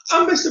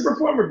 I'm Mr.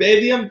 Performer,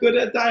 baby. I'm good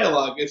at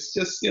dialogue. It's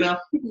just, you know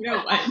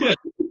what?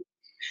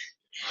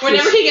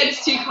 Whenever he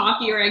gets too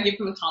cocky or I give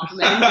him a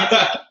compliment,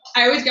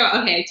 I always go,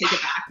 okay, take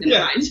it back.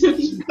 Never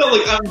mind.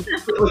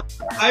 No,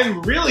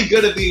 I'm really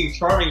good at being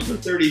charming for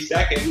 30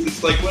 seconds.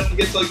 It's like when it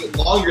gets like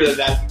longer than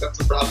that, it becomes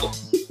a problem.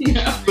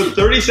 Yeah. But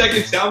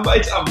 30-second sound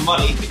bites, I'm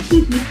money.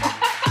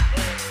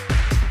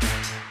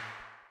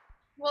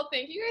 Well,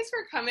 thank you guys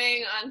for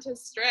coming on to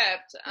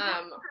Stripped.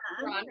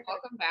 Ron,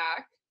 welcome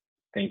back.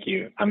 Thank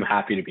you. I'm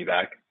happy to be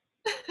back.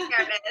 There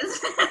it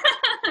is.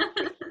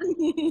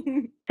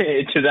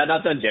 Hey, should that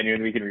not sound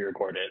genuine? We can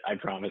re-record it. I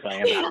promise I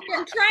am happy.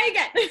 Try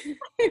again.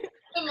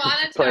 The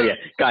monotone. Play again.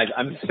 Guys,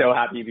 I'm so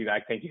happy to be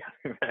back. Thank you.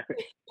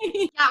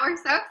 Yeah, we're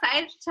so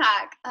excited to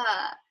talk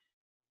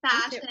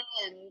fashion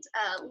and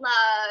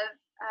love.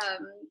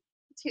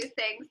 Two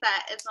things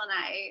that Isla and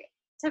I,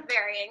 to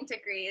varying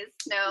degrees,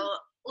 know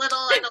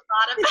little and a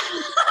lot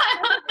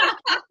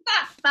about.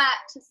 But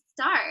to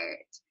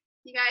start,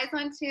 you guys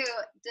want to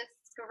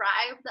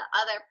describe the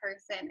other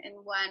person in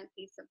one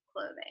piece of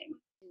clothing.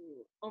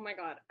 Oh my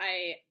god,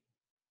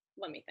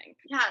 let me think.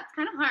 Yeah, it's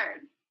kind of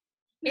hard.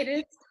 It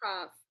is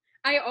tough.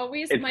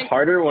 It's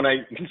harder when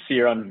I can see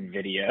her on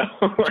video.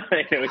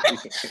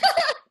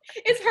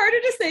 It's harder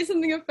to say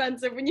something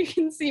offensive when you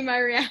can see my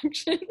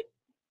reaction.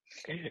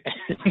 I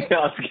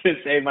was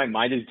gonna say my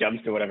mind just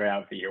jumps to whatever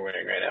outfit you're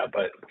wearing right now,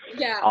 but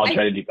yeah, I'll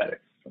try to do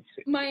better. Let's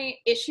see. My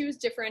issue is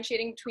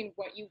differentiating between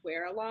what you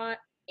wear a lot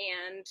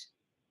and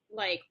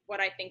like what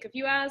I think of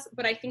you as,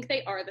 but I think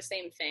they are the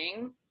same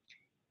thing.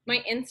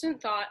 My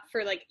instant thought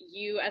for like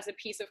you as a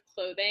piece of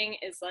clothing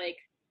is like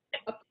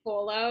a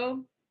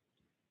polo,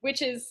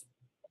 which is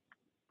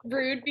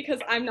rude because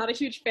I'm not a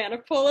huge fan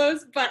of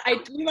polos, but I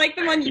do like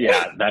them on you.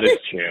 Yeah, that is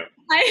true.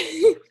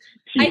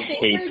 I think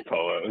hates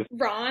polos.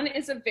 Ron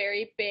is a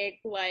very big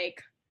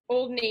like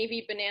Old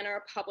Navy, Banana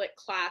Republic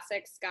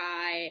classics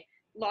guy,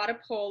 a lot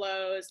of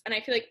polos, and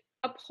I feel like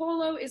a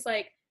polo is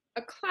like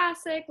a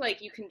classic,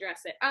 like you can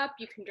dress it up,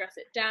 you can dress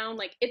it down,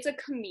 like it's a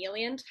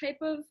chameleon type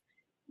of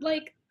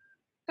like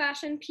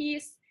fashion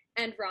piece.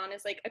 And Ron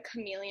is like a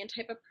chameleon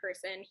type of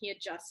person. He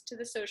adjusts to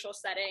the social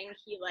setting.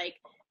 He like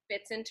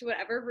fits into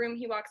whatever room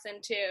he walks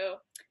into,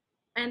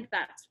 and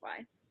that's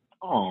why.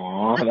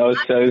 Aw, that was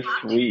so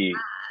sweet.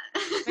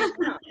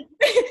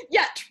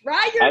 Yeah,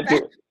 try your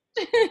best.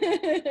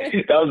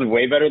 That was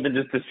way better than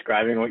just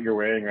describing what you're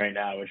wearing right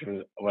now, which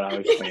was what I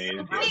was planning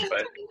to do.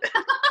 But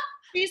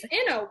She's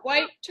in a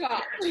white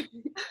top.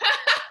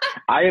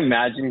 I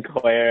imagine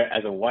Claire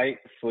as a white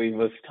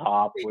sleeveless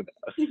top with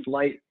a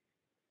slight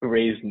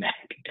raised neck.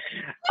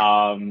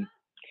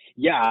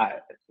 Yeah,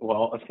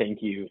 well, thank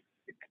you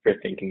for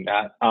thinking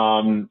that.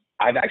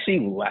 I've actually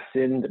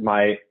lessened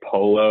my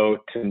polo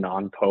to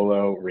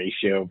non-polo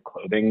ratio of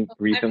clothing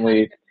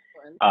recently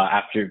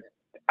after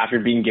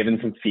being given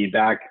some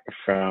feedback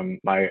from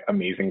my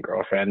amazing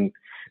girlfriend.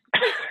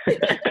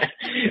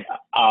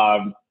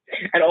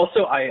 And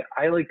also I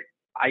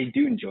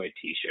do enjoy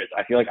t-shirts.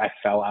 I feel like I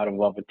fell out of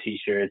love with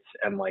t-shirts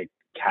and like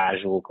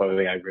casual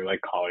clothing. I really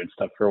like collared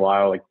stuff for a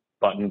while, like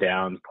button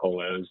downs,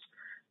 polos,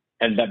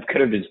 and that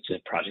could have been just a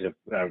project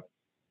of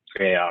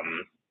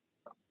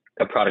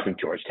a product of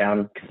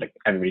Georgetown, because like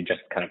everybody just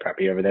kind of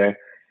preppy over there.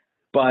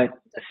 But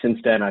since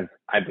then,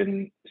 I've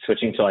been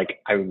switching to like,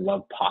 I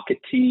love pocket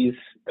tees.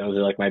 Those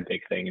are like my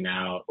big thing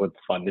now, with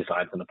fun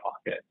designs in the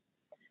pocket.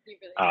 You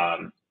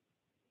really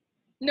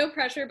no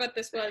pressure, but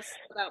this was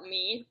about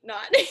me,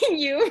 not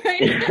you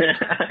right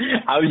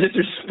now. I was just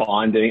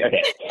responding.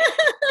 Okay,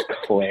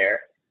 Claire.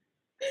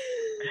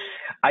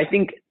 I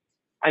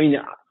mean,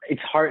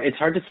 it's hard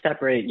to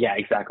separate. Yeah,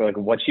 exactly. Like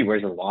what she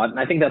wears a lot, and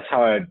I think that's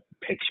how I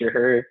picture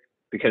her,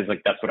 because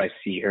like that's what I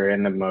see her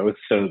in the most.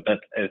 So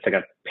that it's like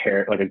a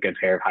good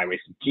pair of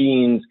high-waisted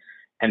jeans,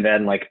 and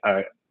then like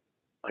a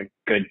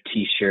good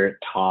t-shirt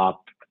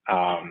top,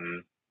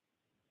 and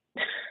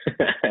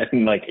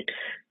like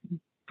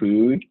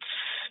boots.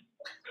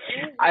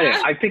 I don't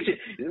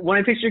know. When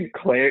I picture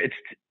Claire,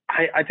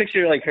 I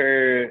picture like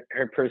her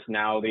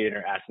personality and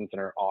her essence and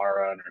her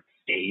aura and her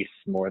face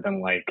more than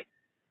like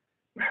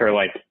her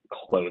like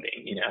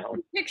clothing, you know.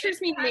 Pictures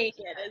me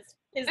naked.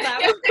 Is that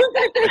I should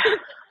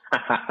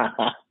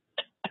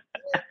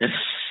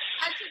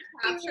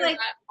capture Like,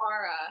 that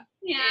aura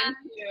yeah.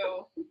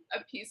 into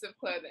a piece of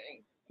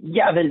clothing.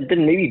 Yeah, then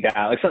maybe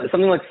that, like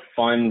something like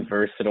fun,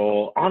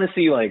 versatile.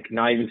 Honestly, like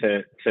not even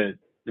to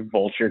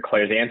vulture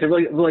Claire's answer,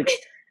 but like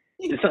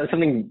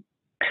something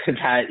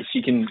that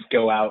she can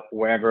go out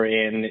wherever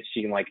in.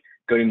 She can like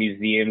go to a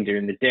museum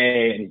during the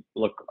day and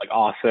look like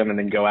awesome, and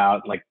then go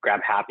out and like grab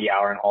happy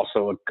hour and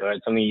also look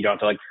good. Something you don't have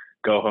to like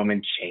go home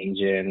and change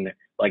in,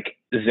 like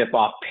zip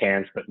off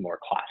pants but more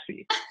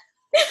classy.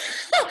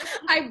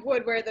 I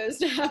would wear those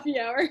to happy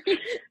hour.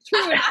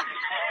 True.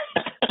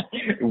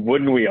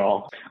 Wouldn't we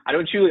all? I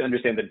don't truly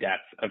understand the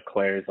depth of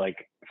Claire's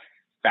like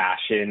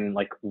fashion,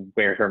 like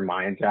where her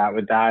mind's at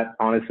with that,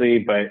 honestly,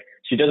 but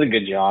she does a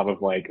good job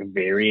of like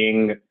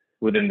varying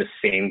within the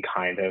same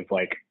kind of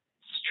like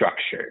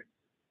structure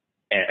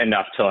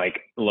enough to like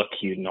look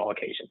cute in all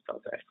occasions,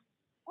 I'll say.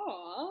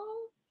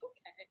 Oh,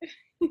 okay.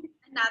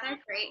 Another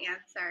great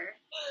answer.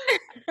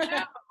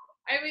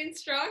 I mean,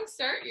 strong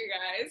start, you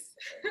guys.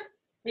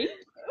 Thank you.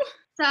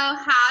 So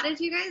how did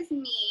you guys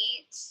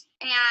meet?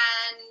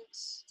 And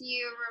do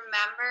you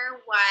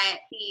remember what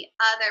the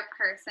other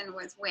person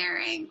was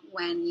wearing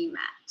when you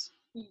met?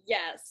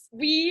 Yes,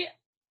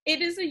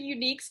 it is a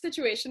unique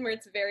situation where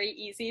it's very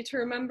easy to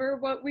remember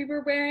what we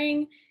were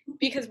wearing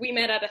because we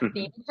met at a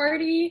theme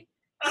party.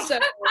 So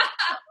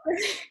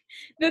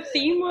the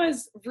theme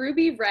was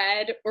ruby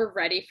red or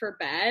ready for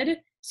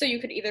bed. So you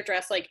could either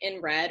dress like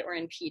in red or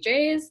in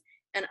PJs.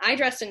 And I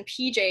dressed in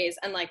PJs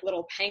and like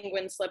little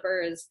penguin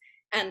slippers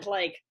and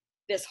like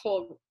this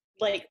whole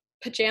like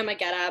pajama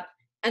getup.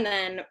 And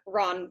then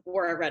Ron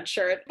wore a red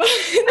shirt.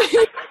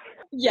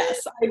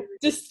 Yes, I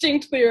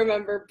distinctly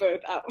remember both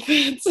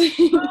outfits.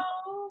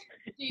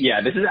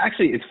 Yeah, this is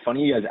actually, it's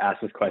funny you guys ask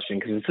this question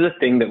because this is a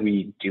thing that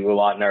we do a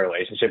lot in our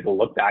relationship. We'll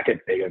look back at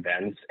big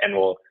events and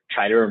we'll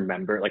try to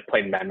remember, like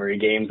play memory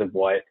games of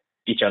what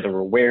each other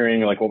were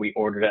wearing, or like what we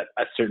ordered at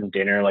a certain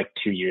dinner like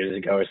 2 years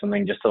ago or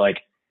something, just to like,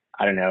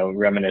 I don't know,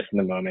 reminisce in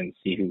the moment and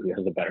see who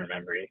has a better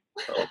memory.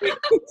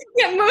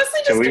 Yeah,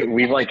 mostly just so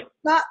we've like,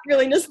 not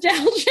really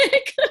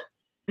nostalgic.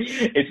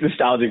 It's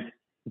nostalgic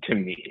to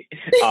me.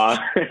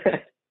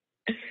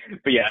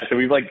 But yeah, so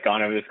we've like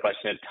gone over this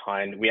question a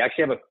ton. We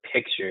actually have a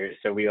picture.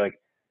 So we like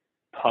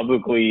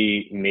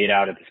publicly made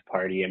out at this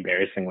party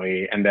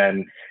embarrassingly. And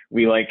then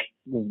we like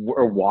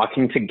were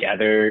walking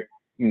together,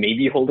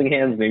 maybe holding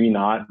hands, maybe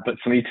not. But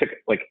somebody took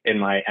like in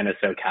my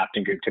NSO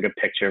captain group, took a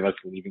picture of us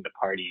leaving the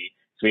party.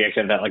 So we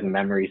actually have that like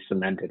memory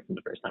cemented from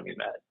the first time we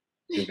met.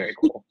 It was very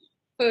cool.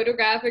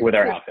 Photographic with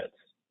our proof. outfits.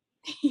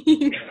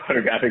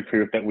 Photographic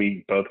proof that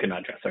we both could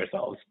not dress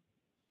ourselves.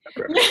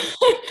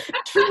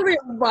 Truly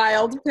a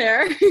wild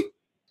pair.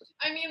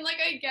 I mean, like,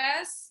 I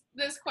guess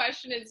this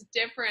question is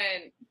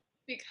different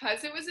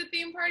because it was a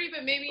theme party,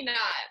 but maybe not.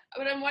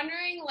 But I'm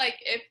wondering, like,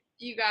 if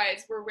you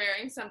guys were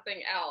wearing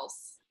something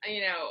else,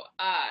 you know,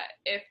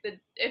 if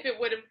it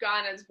would have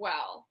gone as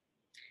well,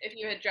 if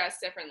you had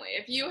dressed differently,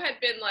 if you had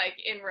been like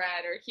in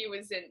red or he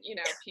was in, you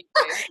know,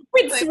 PJs.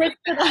 We'd like, switch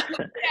it up.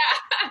 Yeah.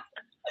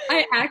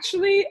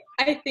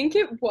 I think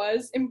it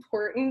was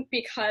important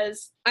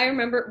because I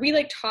remember we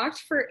like talked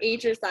for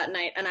ages that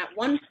night, and at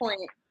one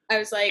point I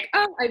was like,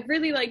 oh, I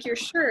really like your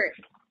shirt.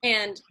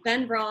 And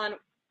then Ron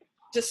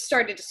just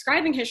started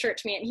describing his shirt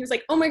to me, and he was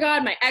like, oh my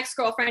God, my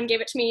ex-girlfriend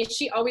gave it to me.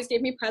 She always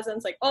gave me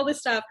presents, like all this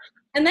stuff.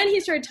 And then he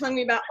started telling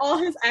me about all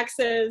his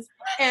exes,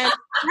 and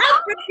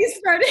that's when he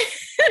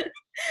started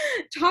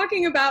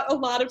talking about a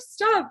lot of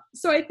stuff.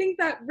 So I think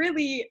that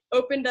really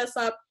opened us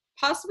up,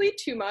 possibly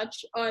too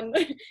much on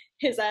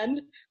his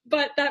end,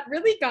 but that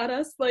really got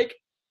us like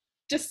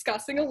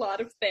discussing a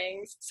lot of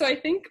things. So I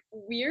think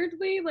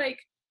weirdly, like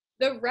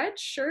the red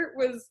shirt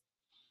was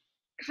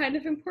kind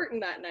of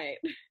important that night.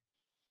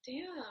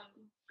 Damn.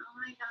 Oh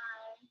my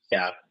god.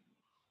 Yeah.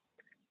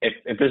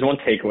 If there's one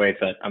takeaway, it's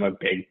that I'm a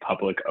big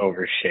public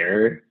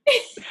oversharer.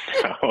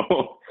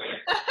 So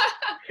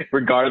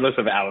regardless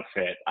of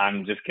outfit,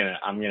 I'm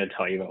gonna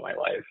tell you about my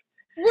life.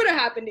 Would have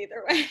happened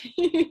either way.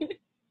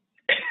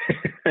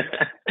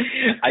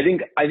 I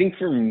think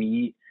for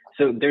me,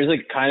 so there's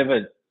like kind of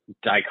a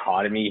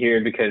dichotomy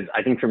here, because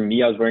I think for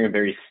me, I was wearing a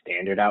very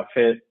standard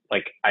outfit.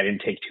 Like I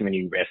didn't take too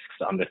many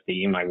risks on the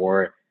theme. I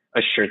wore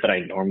a shirt that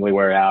I normally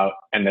wear out,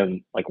 and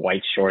then like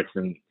white shorts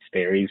and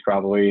Sperry's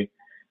probably.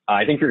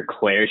 I think for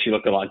Claire, she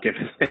looked a lot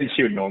different than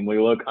she would normally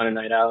look on a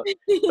night out.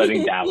 So I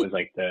think that was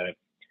like the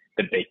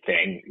big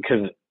thing,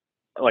 because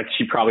like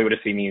she probably would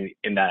have seen me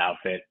in that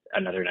outfit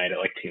another night at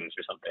like Tombs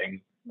or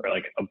something, or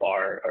like a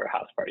bar or a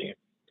house party.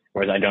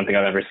 Whereas I don't think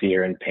I've ever seen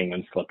her in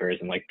penguin slippers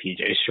and like PJ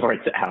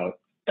shorts out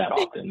that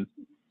often.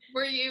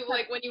 Were you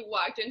like, when you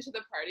walked into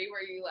the party,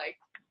 were you like,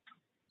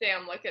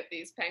 damn, look at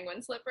these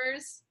penguin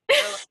slippers? Or,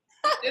 like,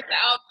 did the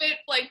outfit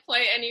like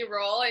play any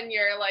role in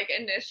your like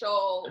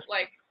initial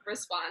like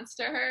response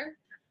to her?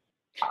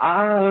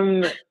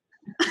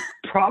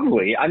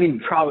 Probably. I mean,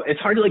 it's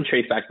hard to like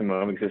trace back the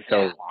moment because it's so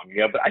long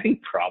ago, but I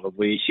think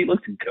probably she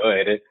looked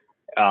good.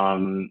 I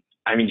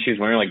mean, she was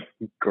wearing like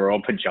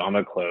girl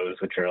pajama clothes,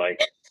 which are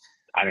like,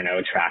 I don't know,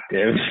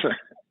 attractive,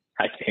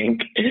 I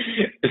think.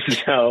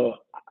 So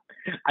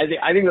I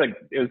think like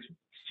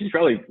she's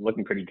probably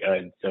looking pretty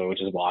good. So,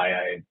 which is why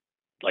I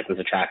like was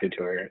attracted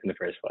to her in the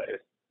first place.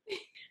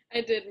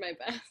 I did my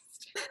best.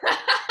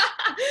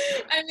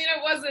 I mean,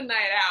 it was a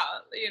night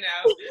out, you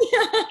know.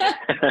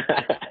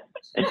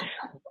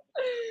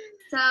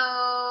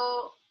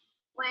 So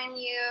when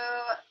you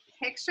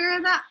picture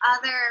the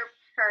other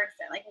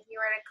person, like if you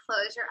were to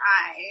close your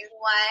eyes,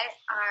 what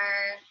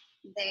are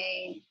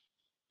they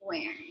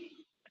wearing?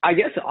 I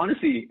guess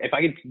honestly, if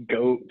I could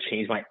go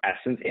change my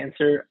essence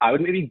answer, I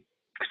would maybe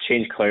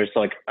change Claire's to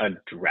like a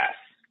dress,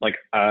 like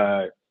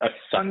a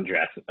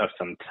sundress of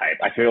some type.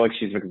 I feel like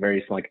she's like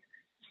very like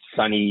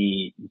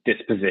sunny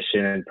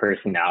disposition and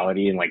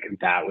personality, and like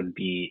that would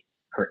be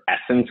her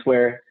essence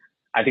wear.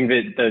 I think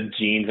that the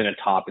jeans and a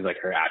top is like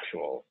her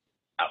actual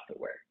outfit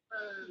wear.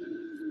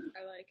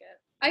 I like it.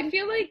 I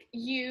feel like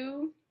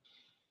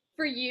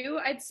for you,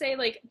 I'd say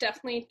like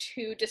definitely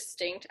two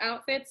distinct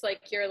outfits,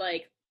 like your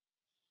like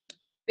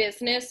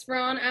business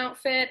Ron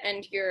outfit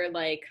and your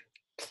like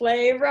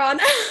play Ron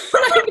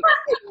like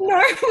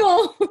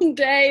normal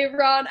day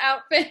Ron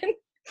outfit.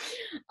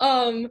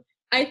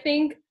 I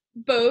think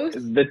both.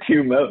 The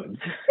two modes.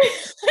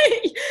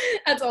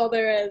 That's all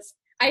there is.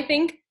 I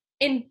think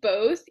in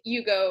both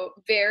you go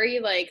very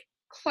like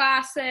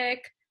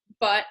classic,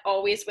 but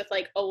always with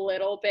like a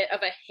little bit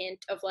of a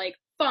hint of like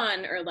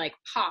fun or like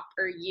pop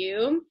or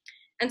you.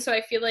 And so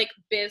I feel like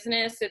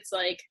business, it's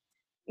like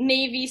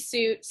navy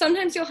suit.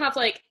 Sometimes you'll have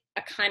like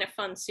a kind of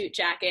fun suit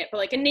jacket, but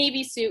like a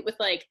navy suit with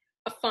like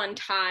a fun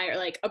tie or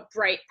like a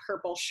bright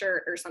purple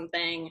shirt or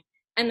something.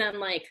 And then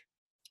like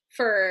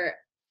for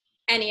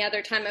any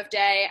other time of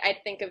day,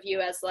 I'd think of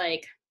you as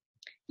like,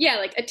 yeah,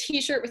 like a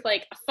t-shirt with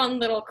like a fun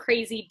little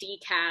crazy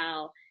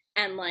decal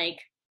and like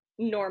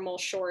normal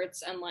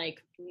shorts and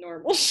like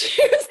normal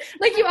shoes.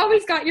 Like you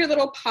always got your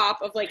little pop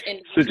of like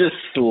so just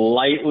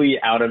slightly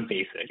out of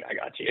basic. I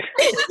got you.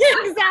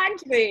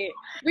 Exactly.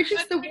 Which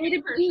is the way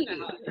to be.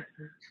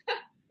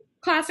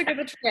 Classic with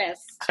a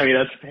twist. I mean,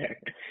 that's fair.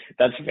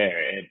 That's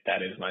fair.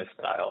 That is my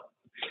style.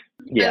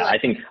 Yeah, I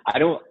think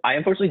I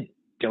unfortunately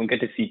don't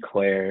get to see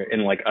Claire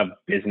in like a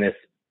business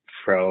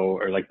pro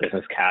or like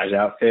business cash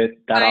outfit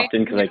that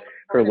often, because like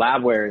her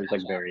lab wear is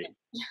like very.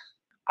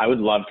 I would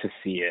love to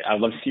see it. I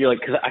would love to see like,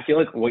 because I feel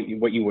like what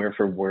you wear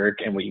for work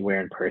and what you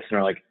wear in person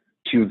are like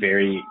two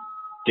very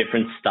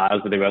different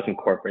styles, but they both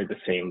incorporate the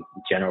same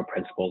general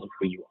principles of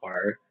who you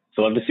are.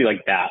 So I'd love to see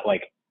like that.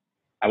 Like,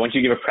 I want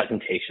you to give a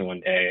presentation one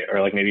day,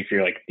 or like maybe for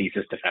your like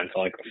thesis defense,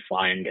 I'll like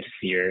fly and get to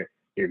see your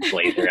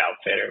blazer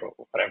outfit or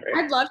whatever.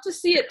 I'd love to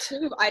see it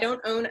too. I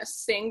don't own a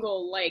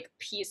single like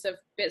piece of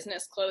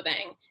business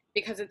clothing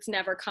because it's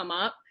never come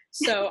up.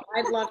 So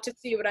I'd love to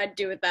see what I'd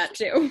do with that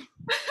too.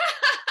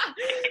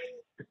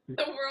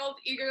 The world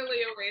eagerly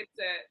awaits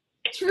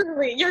it.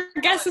 Truly, your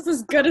guess is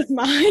as good as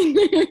mine.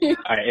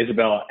 All right,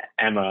 Isabel,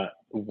 Emma,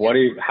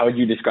 how would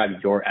you describe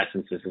your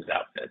essences as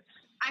outfits?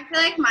 I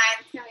feel like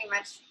mine's gonna be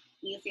much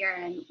easier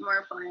and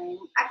more boring.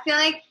 I feel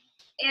like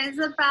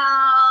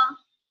Isabel.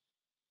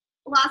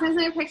 Last time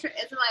I picture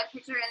Isabel, I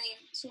picture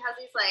she has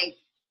these like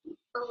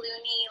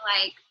balloony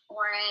like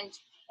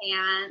orange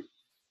pants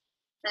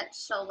that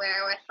she'll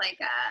wear with like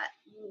a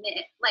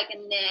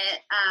knit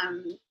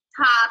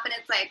top, and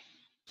it's like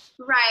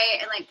bright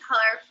and like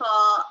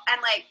colorful and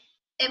like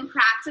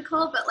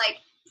impractical, but like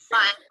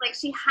fun. Like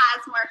she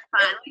has more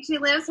fun. Like she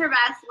lives her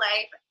best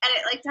life, and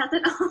it like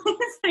doesn't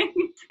always like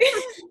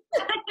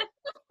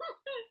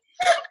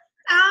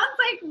sounds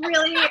like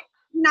really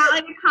not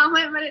like a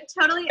compliment, but it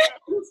totally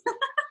is.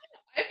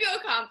 I feel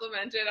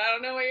complimented. I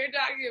don't know what you're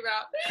talking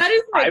about. That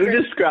is I would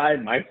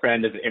describe my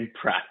friend as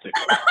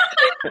impractical.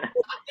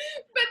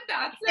 But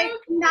that's like,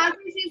 okay. that's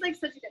why she's like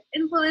such a good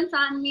influence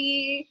on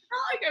me. It's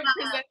not like I'm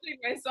presenting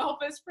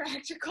myself as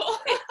practical.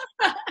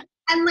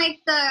 And like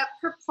the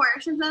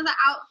proportions of the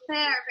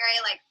outfit are very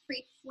like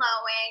free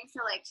flowing. So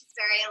like she's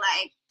very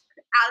like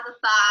out of the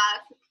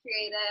box,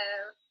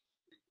 creative.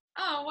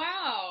 Oh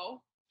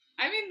wow.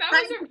 I mean that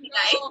That's was a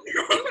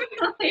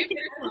pretty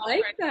real I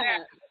like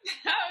that.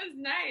 That was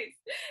nice.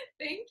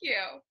 Thank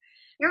you.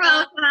 You're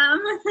welcome.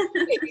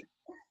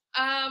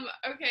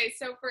 Okay,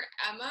 so for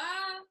Emma,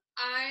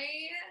 I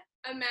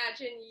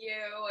imagine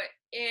you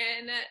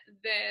in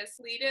this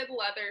pleated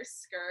leather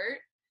skirt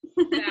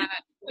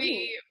that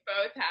we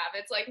both have.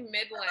 It's like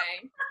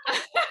mid-length.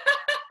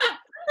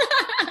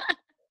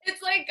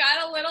 It's like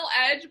got a little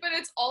edge, but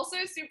it's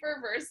also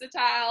super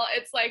versatile.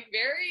 It's like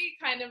very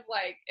kind of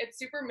like, it's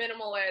super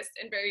minimalist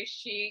and very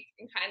chic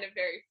and kind of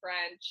very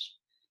French.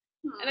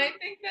 And I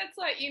think that's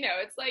like, you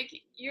know, it's like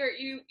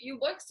you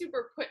look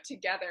super put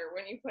together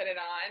when you put it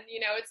on.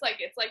 You know, it's like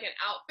an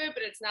outfit,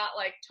 but it's not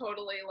like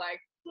totally like,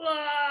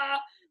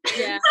 blah.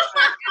 Yeah.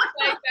 It's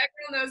like that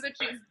girl knows what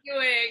she's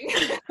doing.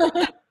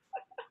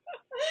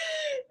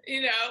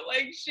 You know,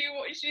 like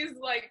she's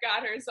like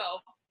got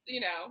herself, you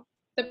know,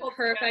 The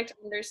perfect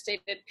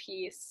understated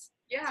piece.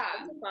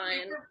 yeah,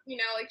 Fine. you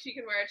know, like she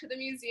can wear it to the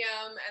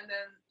museum and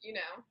then, you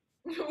know,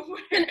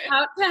 And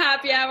out to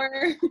happy hour,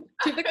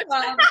 to the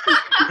club.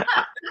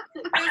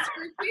 this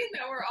routine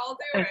that we're all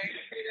doing,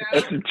 you know.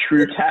 That's a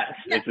true test.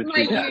 It's a Yeah, true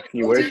my test. Can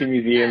you wear it to a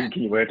museum? yeah.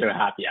 Can you wear it to a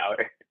happy hour?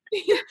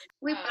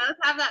 We both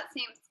have that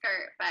same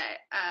skirt, but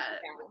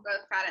we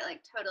both got it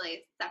like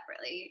totally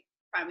separately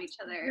from each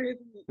other.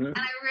 And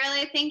I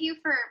really thank you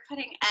for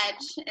putting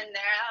edge in there.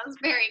 That was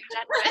very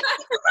generous.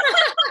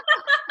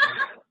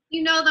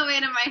 You know the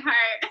weight of my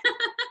heart.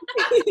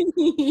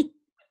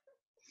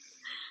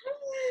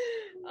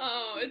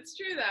 Oh, it's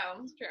true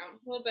though. It's true. A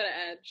little bit of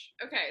edge.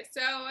 Okay,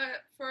 so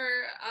for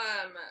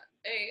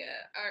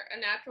a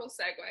natural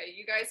segue,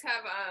 you guys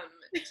have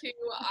two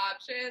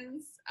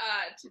options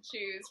to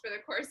choose for the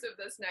course of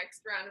this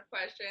next round of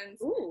questions.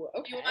 Ooh, Do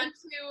okay. you want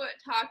to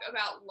talk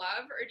about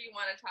love or do you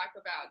want to talk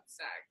about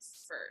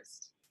sex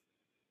first?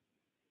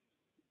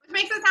 Which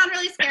makes it sound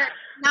really scary.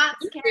 Not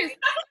scary.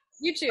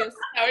 You choose.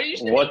 How are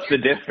you? What's the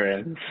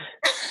difference?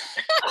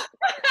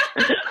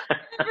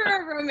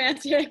 Never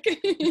romantic.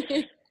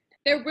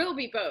 There will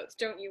be both,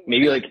 don't you?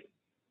 Maybe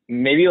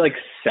worry. like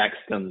sex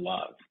and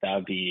love. That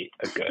would be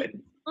a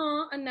good.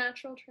 A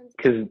natural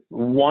transition.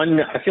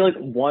 Because I feel like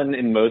one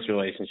in most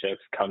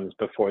relationships comes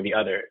before the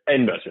other.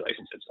 In most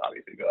relationships,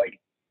 obviously, but like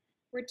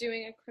We're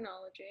doing a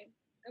chronology.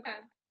 Okay.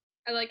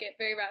 I like it.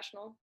 Very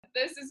rational.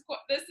 This is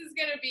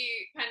going to be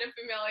kind of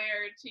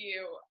familiar to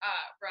you,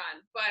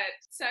 Ron, but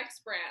sex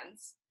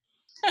brands.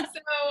 So,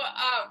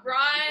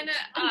 Ron,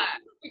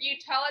 could you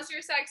tell us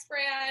your sex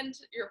brand,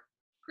 your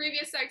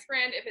previous sex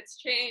brand, if it's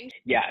changed?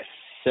 yes.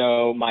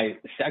 So my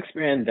sex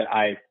brand that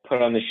I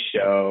put on the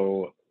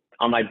show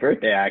on my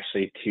birthday,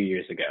 actually 2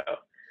 years ago.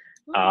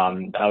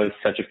 That was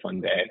such a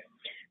fun day.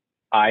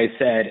 I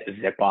said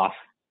zip off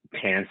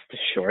pants to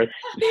shorts.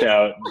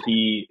 So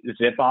the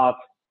zip off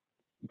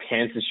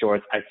pants to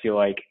shorts, I feel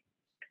like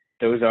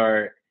those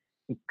are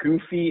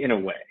goofy in a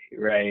way,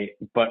 right?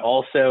 But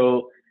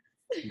also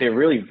they're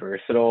really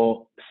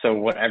versatile. So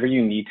whatever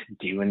you need to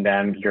do in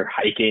them, you're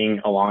hiking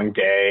a long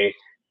day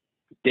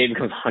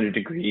becomes 100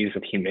 degrees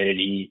with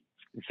humidity,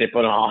 zip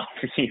it off,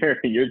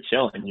 you're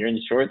chilling, you're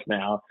in shorts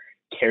now,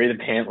 carry the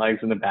pant legs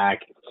in the back.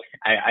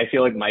 I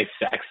feel like my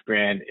sex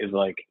brand is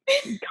like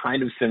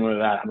kind of similar to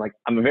that.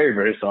 I'm very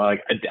versatile. I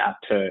like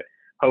adapt to,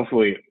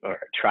 hopefully, or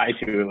try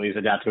to at least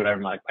adapt to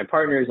whatever my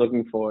partner is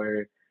looking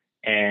for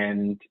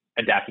and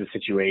adapt to the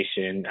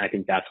situation. I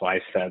think that's why I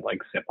said like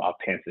zip off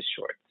pants to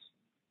shorts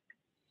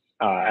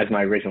as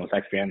my original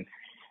sex brand.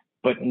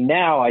 But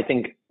now I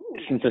think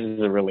since this is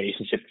a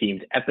relationship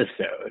themed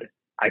episode,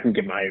 I can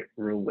give my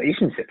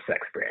relationship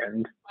sex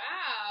brand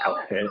Wow.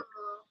 outfit,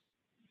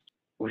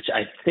 which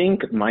I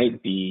think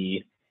might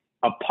be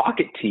a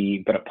pocket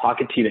tee, but a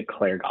pocket tee that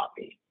Claire got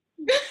me.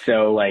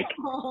 So like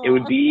it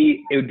would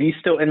be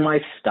still in my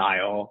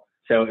style.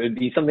 So it would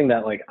be something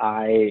that like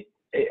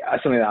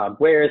something that I'd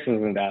wear,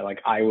 something that like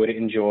I would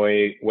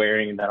enjoy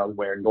wearing, that I'll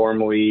wear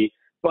normally,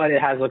 but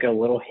it has like a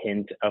little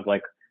hint of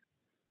like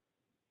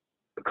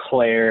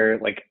Claire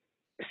like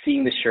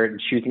seeing the shirt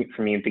and choosing it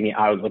for me and thinking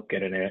I would look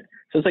good in it.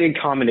 So it's like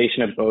a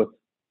combination of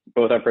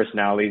both our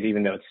personalities,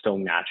 even though it's still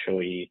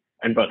naturally,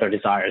 and both our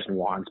desires and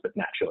wants, but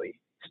naturally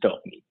still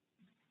me.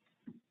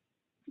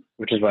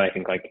 Which is what I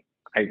think like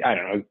I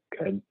don't know,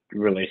 a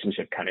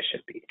relationship kind of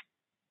should be.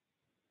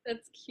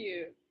 That's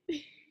cute.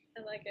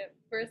 I like it.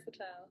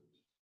 Versatile.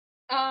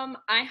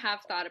 I have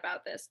thought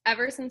about this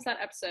ever since that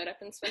episode. I've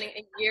been spending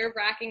a year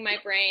racking my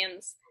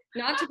brains,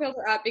 not to build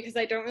her up because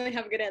I don't really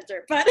have a good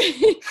answer, but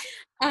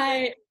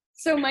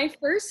so my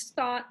first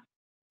thought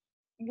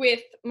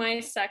with my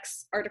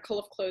sex article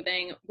of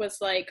clothing was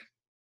like,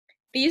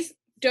 these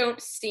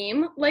don't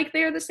seem like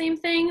they're the same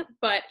thing,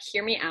 but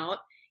hear me out.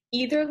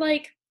 Either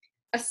like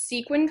a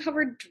sequin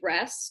covered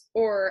dress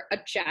or a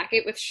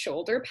jacket with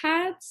shoulder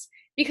pads,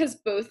 because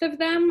both of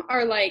them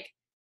are like,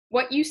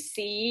 what you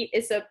see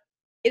is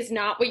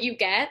not what you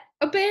get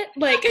a bit.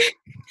 Like,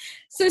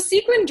 so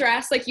sequin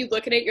dress, like you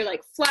look at it, you're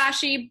like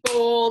flashy,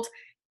 bold,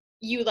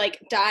 you like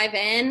dive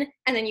in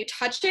and then you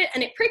touch it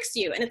and it pricks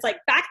you and it's like,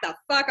 back the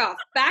fuck off,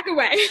 back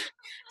away.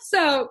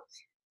 So,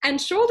 and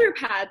shoulder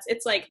pads,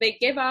 it's like they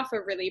give off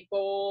a really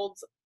bold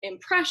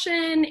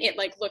impression. It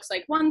like looks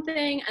like one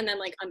thing and then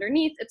like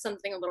underneath it's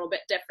something a little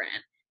bit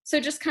different.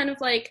 So just kind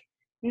of like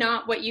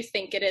not what you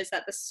think it is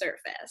at the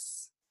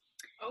surface.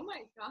 Oh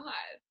my God.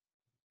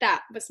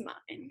 That was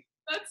mine.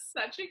 That's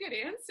such a good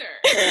answer.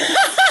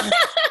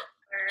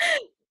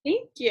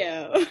 Thank you.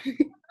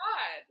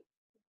 God.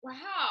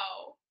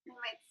 Wow. I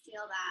might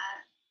steal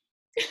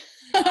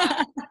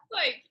that. That's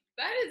like,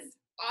 that is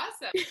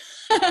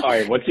awesome. All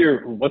right, what's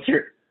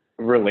your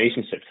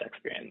relationship sex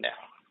brand now?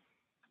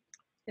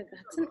 Yeah,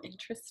 that's an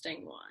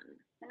interesting one.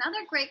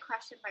 Another great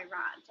question by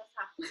Ron, just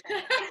have to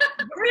say.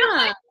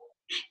 Yeah.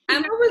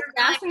 Emma was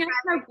asking us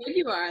how good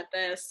you are at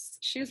this.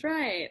 She was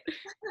right.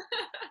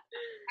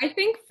 I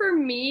think for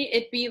me,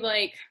 it'd be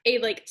like a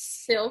like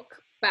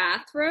silk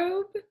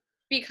bathrobe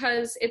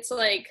because it's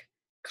like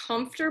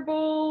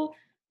comfortable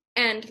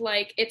and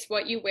like it's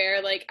what you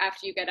wear like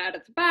after you get out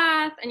of the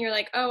bath and you're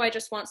like, oh, I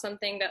just want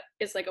something that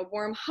is like a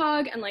warm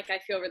hug and like I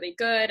feel really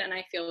good and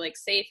I feel like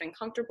safe and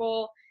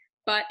comfortable,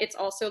 but it's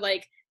also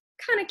like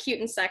kind of cute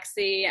and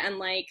sexy and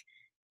like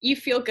you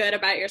feel good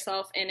about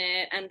yourself in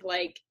it and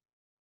like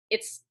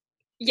it's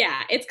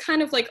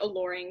kind of like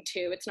alluring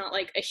too. It's not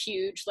like a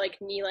huge like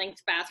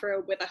knee-length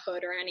bathrobe with a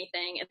hood or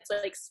anything. It's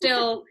like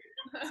still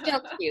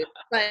cute,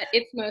 but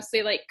it's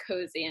mostly like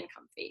cozy and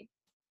comfy.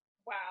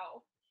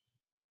 Wow.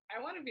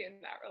 I want to be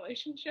in that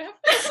relationship.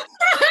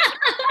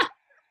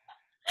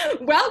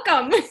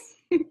 Welcome.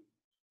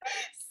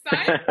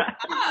 Sign up.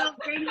 So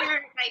bring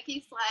your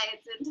Nike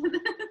slides into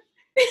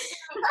this.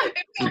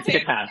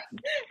 Yeah.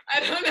 I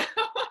don't know.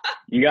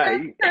 You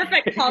got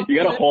Perfect you got a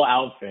compliment. whole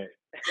outfit.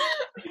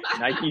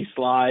 Nike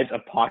slides, a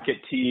pocket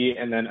tee,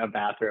 and then a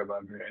bathrobe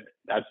over it.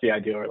 That's the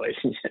ideal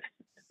relationship.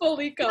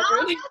 Fully I'll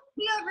covered. just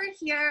be over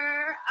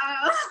here.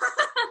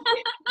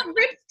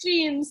 Ripped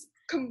jeans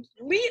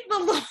complete the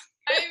look.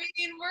 I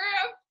mean, we're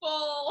a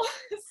full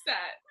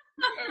set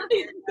over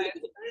here,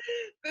 guys.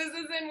 This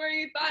isn't where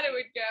you thought it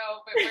would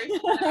go, but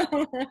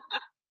we're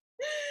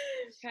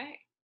okay.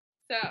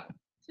 So,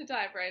 to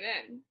dive right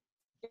in.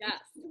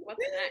 Yes. What's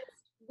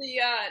next? The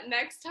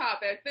next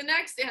topic, the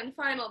next and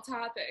final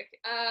topic,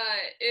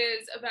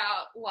 is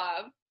about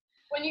love.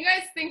 When you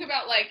guys think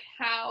about like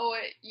how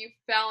you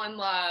fell in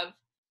love,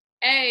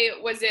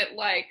 was it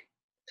like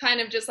kind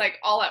of just like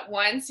all at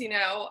once, you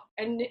know,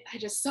 and I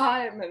just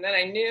saw him and then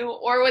I knew,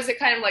 or was it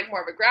kind of like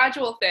more of a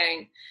gradual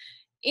thing?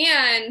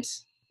 And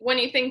when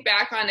you think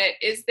back on it,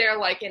 is there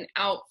like an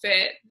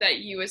outfit that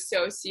you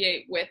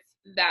associate with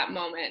that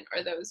moment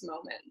or those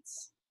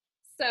moments?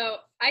 So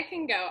I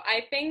can go.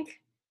 I think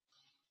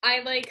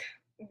I like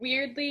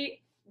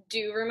weirdly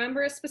do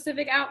remember a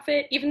specific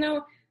outfit, even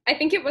though I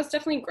think it was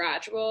definitely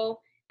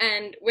gradual.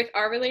 And with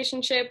our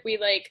relationship, we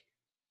like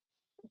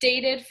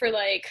dated for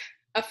like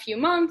a few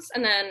months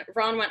and then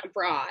Ron went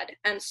abroad.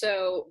 And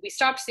so we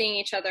stopped seeing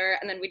each other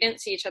and then we didn't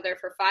see each other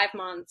for 5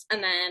 months.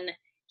 And then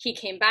he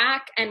came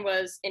back and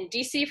was in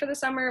DC for the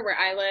summer where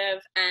I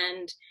live.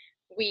 And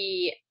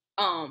we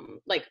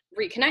like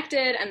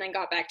reconnected and then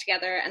got back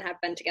together and have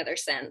been together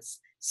since.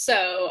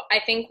 So I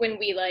think when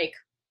we like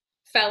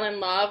fell in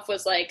love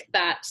was like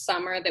that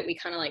summer that we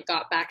kind of like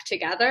got back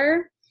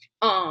together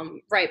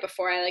right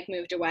before I like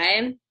moved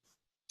away.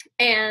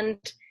 And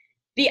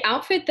the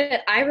outfit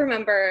that I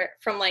remember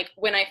from like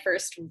when I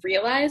first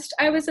realized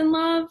I was in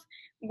love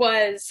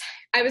was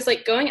I was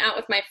like going out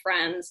with my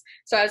friends.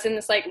 So I was in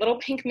this like little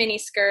pink mini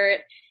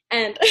skirt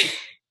and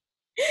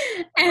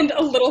and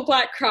a little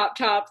black crop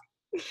top.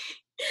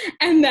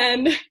 And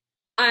then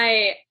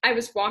I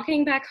was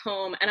walking back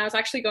home and I was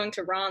actually going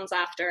to Ron's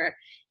after.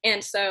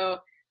 And so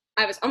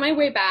I was on my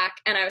way back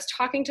and I was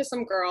talking to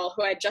some girl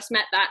who I just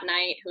met that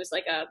night who was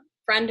like a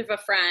friend of a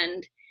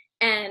friend.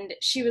 And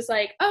she was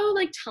like, oh,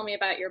 like, tell me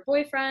about your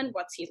boyfriend.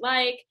 What's he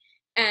like?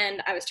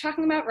 And I was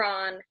talking about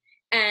Ron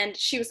and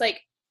she was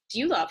like, do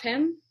you love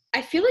him?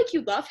 I feel like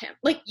you love him.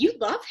 Like, you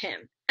love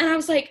him. And I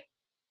was like,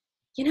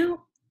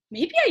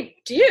 maybe I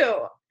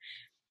do.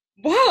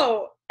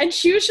 Whoa. And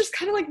she was just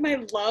kind of like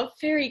my love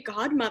fairy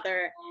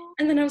godmother.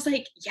 And then I was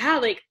like, yeah,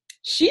 like,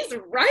 she's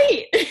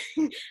right.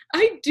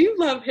 I do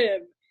love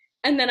him.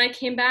 And then I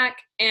came back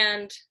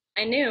and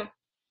I knew.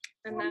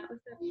 And that was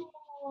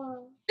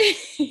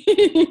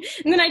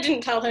it. And then I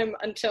didn't tell him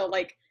until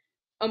like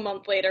a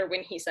month later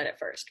when he said it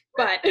first.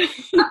 But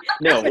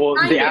no, well,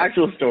 the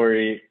actual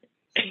story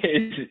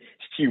is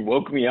she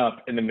woke me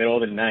up in the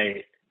middle of the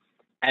night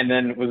and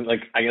then was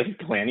like, I guess,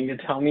 planning to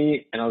tell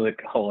me. And I was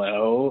like,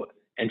 hello.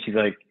 And she's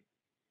like,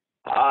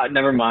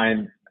 never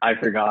mind. I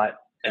forgot.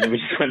 And then we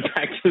just went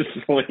back to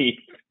sleep.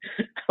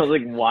 I was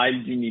like, why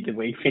did you need to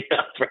wake me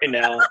up right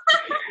now?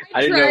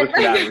 I didn't know it was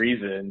for that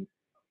reason.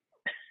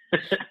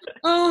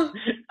 Oh,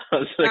 I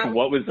was like,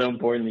 what was so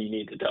important that you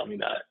need to tell me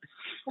that?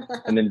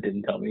 And then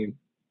didn't tell me.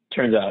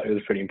 Turns out it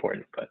was pretty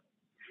important, but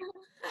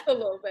a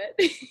little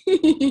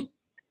bit.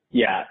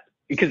 Yeah,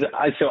 because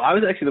I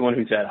was actually the one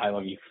who said I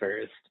love you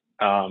first.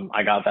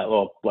 I got that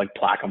little like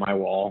plaque on my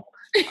wall.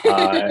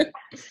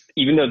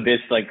 Even though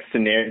this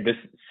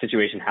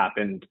situation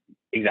happened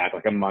exactly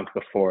like a month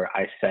before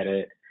I said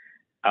it.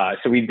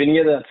 So we'd been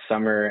together that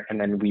summer,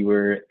 and then we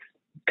were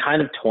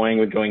kind of toying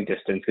with going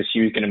distance because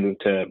she was going to move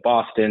to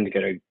Boston to go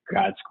to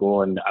grad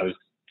school, and I was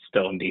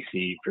still in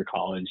DC for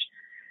college.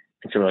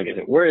 And so we're like, is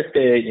it worth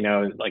it? You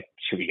know, like,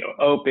 should we go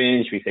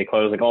open? Should we stay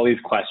closed? Like all these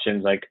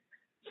questions like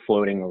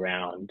floating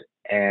around.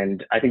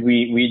 And I think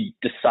we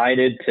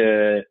decided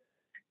to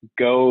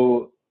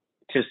go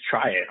just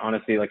try it,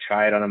 honestly, like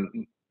try it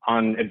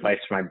on advice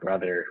from my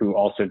brother, who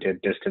also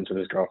did distance with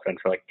his girlfriend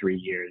for like 3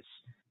 years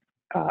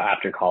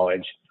after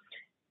college.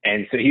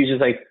 And so he was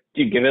just like,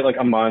 dude, give it like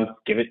a month,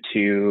 give it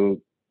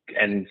 2,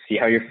 and see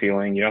how you're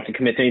feeling. You don't have to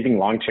commit to anything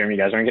long term. You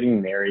guys aren't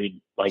getting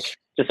married. Like,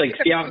 just like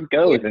see how it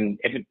goes. And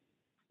if it,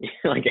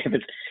 like,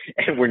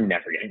 if we're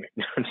never getting married.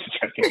 No, I'm just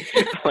joking.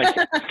 Like,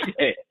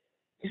 if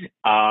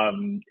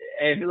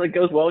it like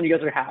goes well and you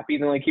guys are happy,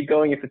 then like keep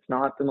going. If it's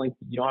not, then like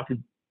you don't have to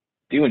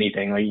do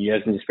anything. Like you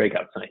guys can just break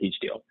up. It's not a huge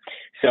deal.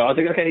 So I was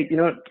like, okay, you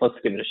know what? Let's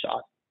give it a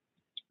shot.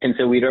 And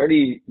so we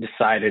already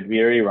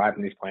arrived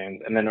in these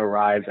plans, and then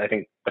arrived, I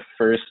think,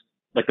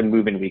 the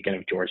move-in weekend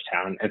of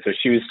Georgetown. And so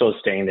she was still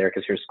staying there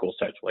because her school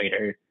starts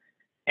later.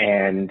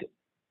 And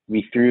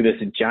we threw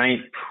this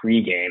giant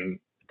pregame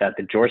that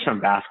the Georgetown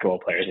basketball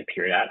players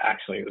appeared at.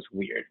 Actually, it was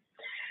weird.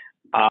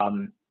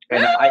 And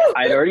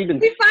I'd already been.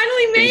 We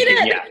finally made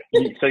it. Yeah.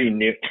 So you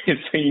knew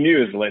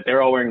it was lit. They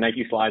were all wearing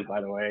Nike slides,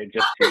 by the way.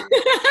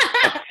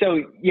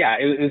 So yeah,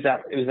 it was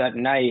that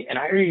night, and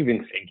I had already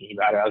been thinking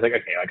about it. I was like,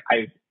 okay, like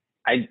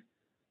I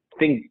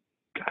think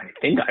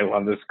I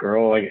love this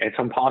girl. Like it's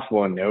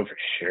impossible to know for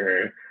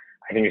sure.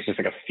 I think it's just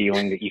like a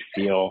feeling that you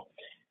feel.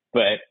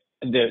 But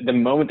the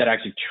moment that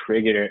actually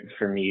triggered it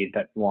for me,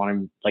 that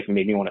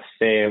made me want to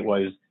say it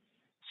was,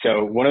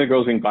 so one of the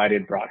girls we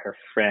invited brought her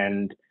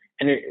friend,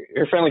 and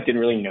her friend like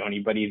didn't really know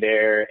anybody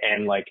there,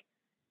 and like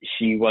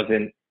she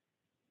wasn't,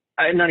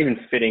 not even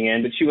fitting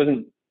in, but she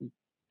wasn't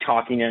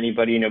talking to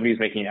anybody. Nobody was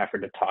making an effort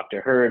to talk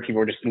to her. People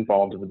were just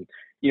involved with,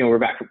 we're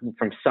back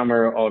from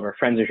summer. All of our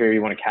friends are here. We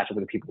want to catch up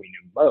with the people we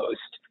knew most.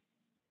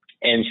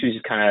 And she was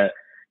just kind of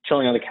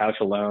chilling on the couch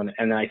alone.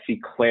 And then I see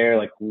Claire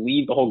like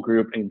leave the whole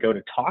group and go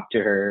to talk to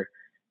her,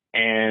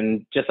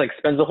 and just like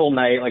spends the whole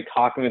night like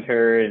talking with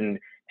her and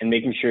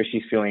making sure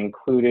she's feeling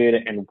included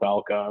and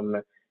welcome.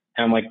 And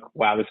I'm like,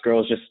 wow, this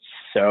girl is just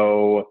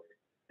so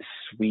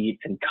sweet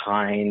and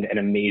kind and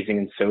amazing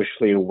and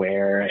socially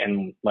aware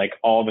and like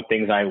all the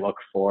things I look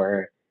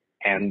for.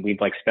 And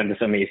we'd like spend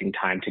this amazing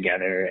time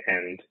together.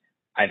 And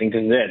I think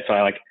this is it. So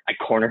I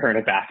corner her in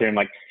a bathroom,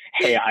 like,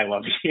 hey, I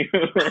love you.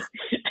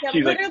 Yeah,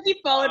 she's literally like,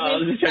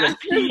 followed me to the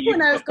bathroom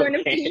when I was going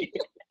to pee.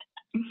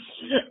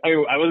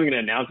 I wasn't going to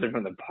announce it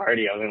from the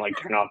party. I was going to like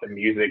turn off the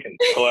music and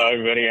hello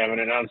everybody, I have an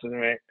announcement to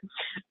make.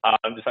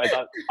 So I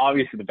thought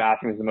obviously the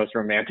bathroom is the most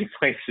romantic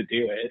place to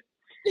do it.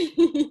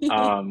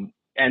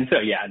 And so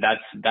yeah,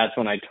 that's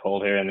when I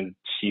told her, and then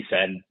she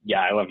said,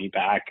 yeah, I love you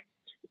back.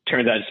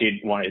 Turns out she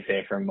wanted to say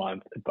it for a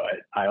month, but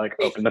I like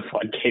opened the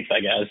floodgates, I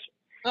guess.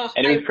 Oh,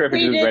 and it was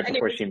perfect. It was right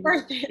before she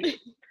moved.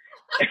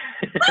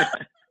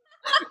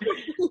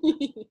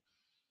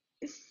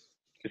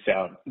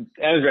 So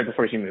that was right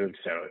before she moved,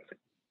 so it's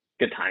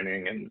good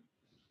timing, and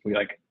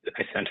I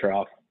sent her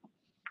off,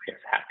 I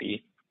guess,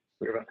 happy.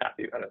 We were both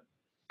happy about it.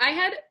 I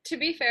had, to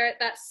be fair,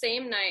 that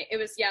same night, it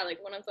was,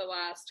 like one of the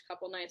last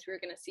couple nights we were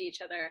going to see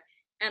each other,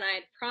 and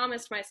I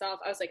promised myself,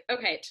 I was like,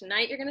 okay,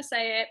 tonight you're going to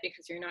say it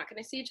because you're not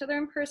going to see each other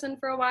in person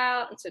for a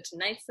while, and so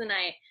tonight's the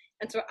night.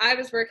 And so I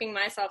was working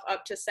myself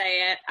up to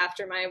say it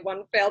after my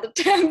one failed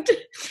attempt.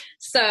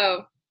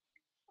 So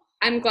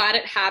I'm glad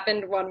it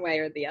happened one way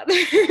or the other.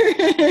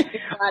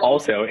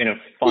 Also, in a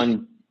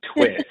fun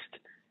twist,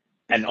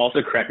 and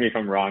also correct me if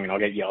I'm wrong, and I'll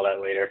get yelled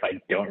at later if I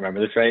don't remember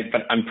this right,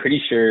 but I'm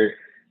pretty sure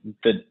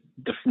the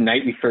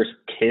night we first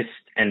kissed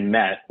and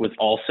met was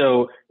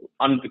also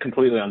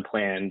completely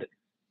unplanned.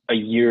 A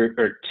year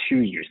or 2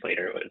 years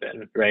later it would have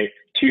been, right?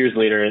 2 years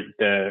later,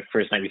 the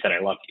first night we said I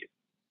loved you.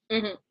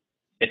 Mm-hmm.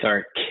 It's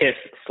our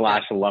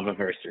kiss/love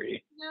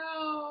anniversary.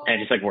 No. And it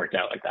just like worked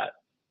out like that.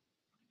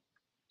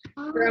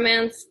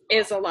 Romance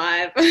is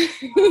alive. Huddle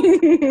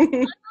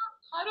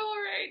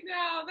right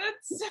now.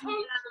 That's so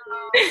cute.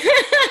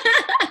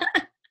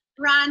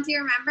 Ron, do you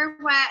remember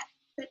what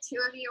the two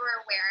of you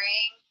were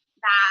wearing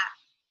that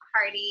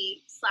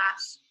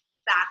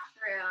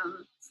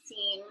party/bathroom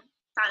scene?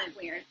 Sounded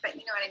weird, but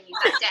you know what I mean.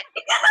 That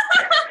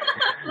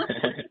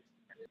day.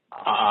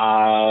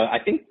 I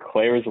think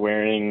Claire was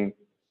wearing,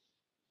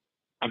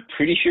 I'm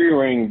pretty sure you're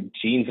wearing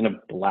jeans and a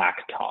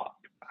black top.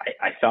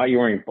 I thought you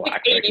were wearing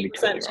black. But I could be 80%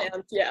 totally wrong.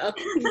 chance, yeah.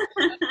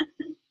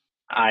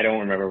 I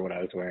don't remember what I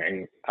was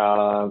wearing.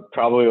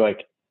 Probably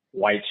like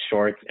white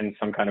shorts and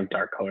some kind of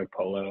dark colored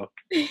polo.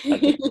 That's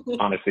just,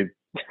 honestly,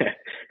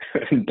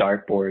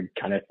 dartboard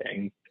kind of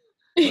thing,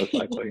 most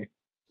likely.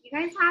 You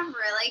guys have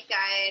really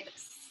good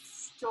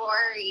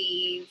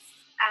stories,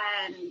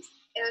 and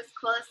it was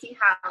cool to see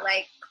how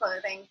like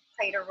clothing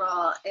played a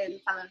role in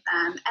some of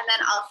them, and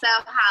then also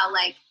how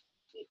like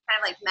you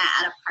kind of like met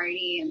at a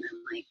party and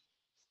then like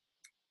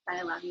said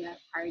I love you at a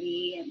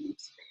party and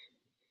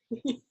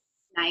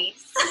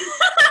nice.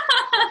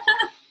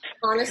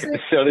 Honestly,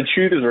 So the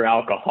truth is we're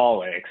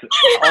alcoholics.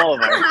 All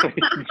of our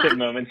relationship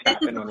moments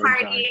happen when we're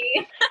drunk.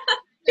 Party.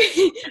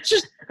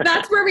 just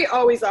that's where we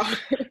always are.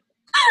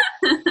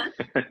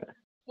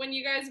 When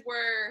you guys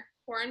were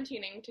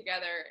quarantining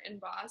together in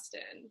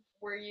Boston,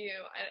 were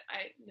you,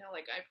 I know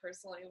like I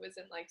personally was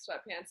in like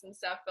sweatpants and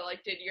stuff, but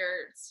like did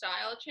your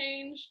style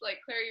change? Like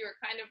Claire, you were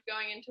kind of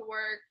going into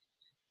work,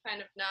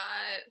 kind of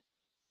not.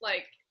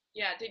 Like,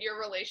 yeah, did your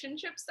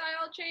relationship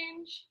style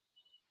change?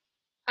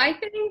 I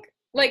think,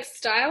 like,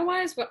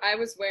 style-wise, what I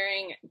was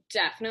wearing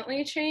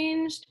definitely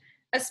changed,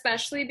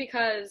 especially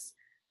because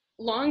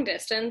long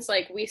distance,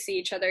 like, we see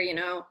each other, you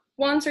know,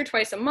 once or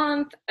twice a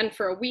month and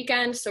for a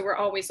weekend, so we're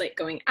always, like,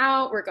 going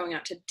out, we're going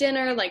out to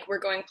dinner, like, we're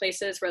going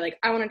places where, like,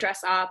 I want to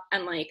dress up,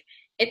 and, like,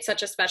 it's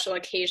such a special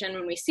occasion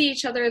when we see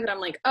each other that I'm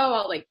like, oh,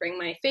 I'll, like, bring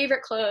my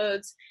favorite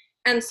clothes,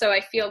 and so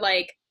I feel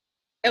like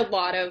a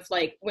lot of,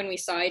 like, when we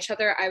saw each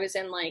other, I was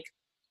in, like,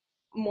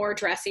 more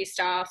dressy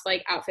stuff,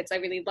 like, outfits I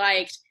really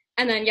liked.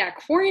 And then, yeah,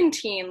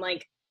 quarantine,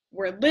 like,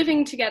 we're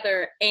living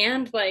together,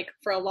 and, like,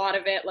 for a lot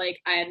of it, like,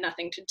 I had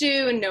nothing to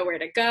do and nowhere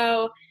to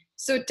go.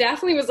 So it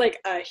definitely was, like,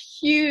 a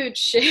huge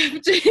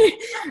shift.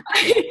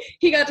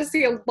 He got to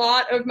see a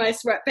lot of my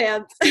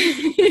sweatpants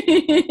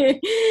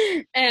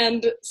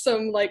and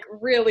some, like,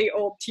 really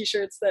old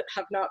t-shirts that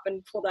have not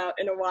been pulled out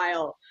in a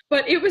while.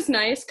 But it was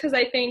nice because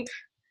I think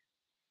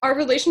our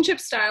relationship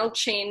style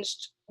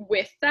changed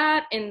with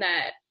that, in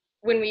that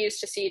when we used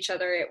to see each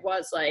other, it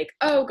was like,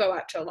 oh, go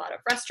out to a lot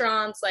of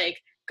restaurants,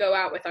 like, go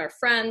out with our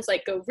friends,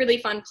 like, go really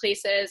fun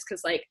places,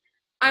 because, like,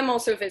 I'm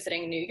also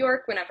visiting New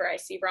York whenever I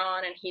see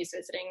Ron, and he's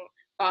visiting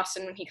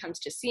Boston when he comes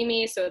to see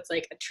me, so it's,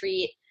 like, a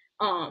treat.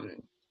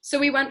 So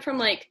we went from,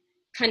 like,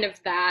 kind of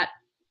that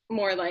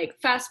more, like,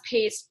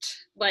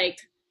 fast-paced, like,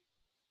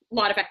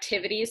 lot of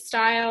activities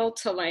style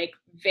to, like,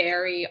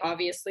 very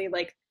obviously,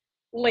 like,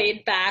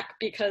 laid back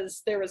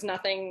because there was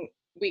nothing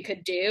we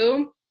could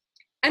do.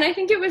 And I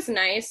think it was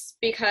nice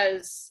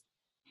because,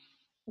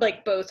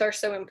 like, both are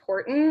so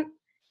important.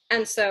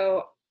 And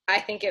so I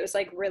think it was,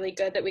 like, really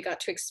good that we got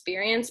to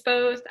experience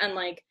both. And,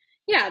 like,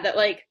 yeah, that,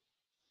 like,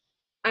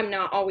 I'm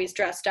not always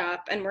dressed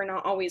up and we're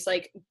not always,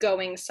 like,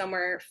 going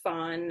somewhere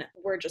fun.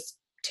 We're just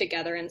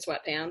together in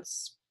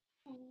sweatpants.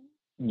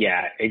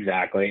 Yeah,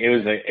 exactly. It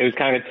was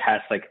kind of a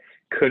test. Like,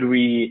 could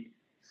we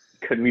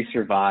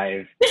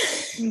survive,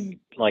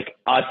 like,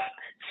 us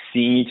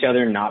seeing each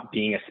other not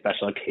being a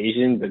special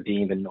occasion, but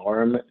being the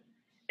norm?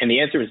 And the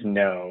answer is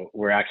no.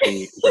 We're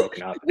actually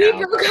broken up now.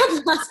 We broke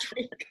up last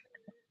week.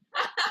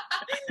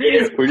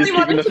 We're just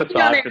keeping the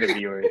facade for the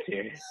viewers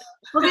here.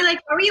 We'll be like,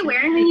 what were you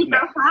wearing when you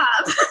broke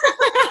up?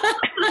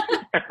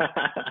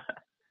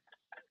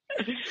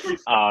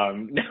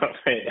 No,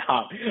 it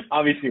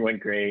obviously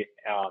went great.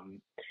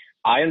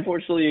 I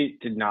unfortunately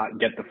did not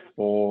get the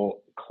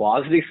full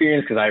closet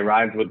experience because I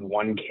arrived with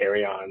one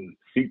carry-on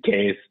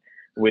suitcase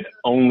with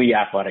only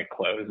athletic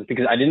clothes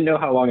because I didn't know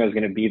how long I was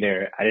going to be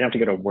there. I didn't have to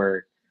go to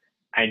work.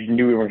 I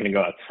knew we weren't going to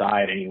go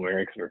outside anywhere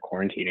because we were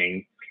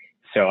quarantining.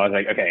 So I was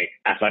like, okay,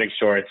 athletic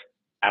shorts,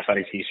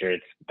 athletic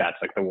t-shirts, that's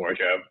like the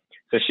wardrobe.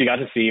 So she got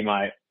to see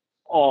my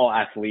all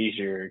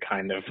athleisure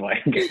kind of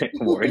like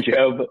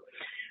wardrobe.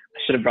 I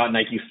should have brought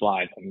Nike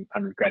slides.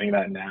 I'm regretting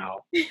that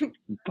now.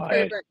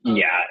 But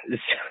yeah.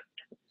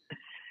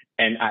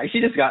 And I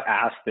actually just got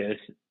asked this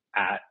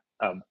at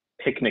a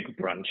picnic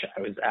brunch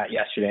I was at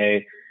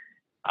yesterday.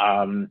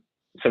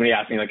 Somebody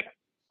asked me like,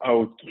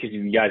 oh, because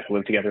you guys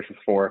lived together for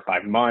 4 or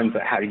 5 months,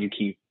 how did you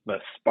keep the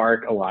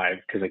spark alive?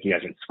 Because like you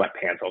guys are in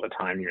sweatpants all the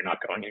time, you're not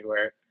going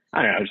anywhere.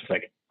 I don't know, it was just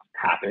like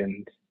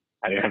happened.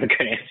 I didn't have a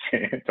good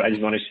answer, but I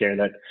just want to share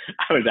that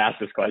I was asked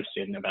this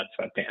question about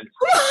sweatpants.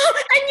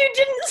 And you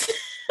didn't.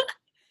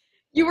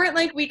 You weren't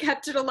like, we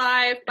kept it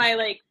alive by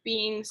like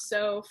being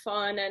so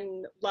fun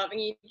and loving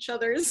each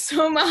other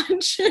so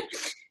much.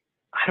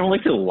 I don't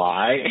like to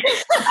lie.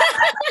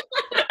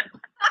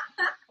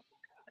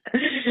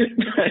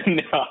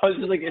 No, I was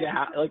just like it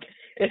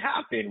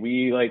happened.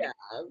 We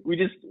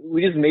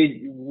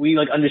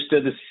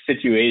understood the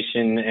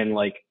situation and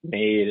like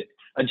made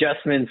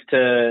adjustments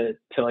to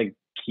like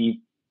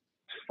keep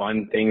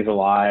fun things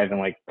alive and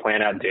like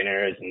plan out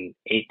dinners and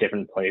 8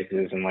 different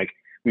places and like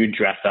we would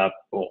dress up.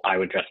 Well, I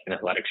would dress in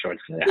athletic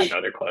shorts because I had no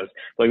other clothes.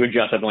 But we would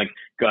dress up and like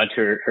go out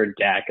to her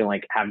deck and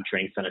like have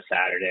drinks on a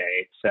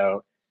Saturday.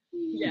 So,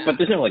 Yeah. but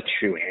there's no like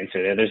true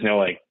answer there. There's no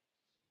like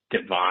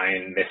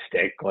divine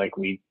mystic. Like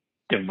we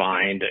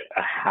divined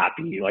a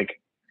happy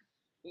like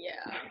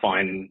Yeah.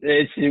 fun.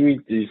 We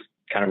just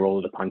kind of roll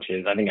with the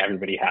punches. I think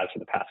everybody has for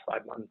the past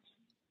 5 months.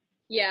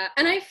 Yeah,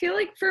 and I feel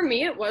like for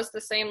me it was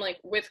the same like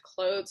with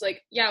clothes.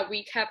 Like, yeah,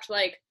 we kept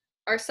like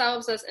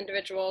ourselves as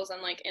individuals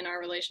and like in our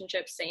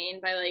relationship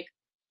sane by like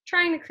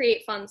trying to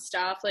create fun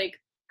stuff, like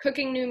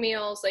cooking new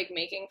meals, like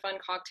making fun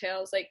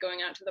cocktails, like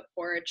going out to the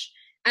porch.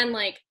 And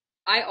like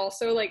I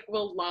also like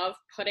will love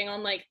putting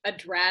on like a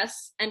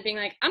dress and being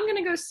like, I'm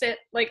gonna go sit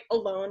like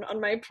alone on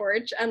my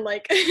porch and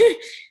like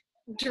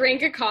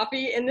drink a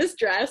coffee in this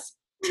dress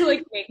to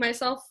like make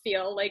myself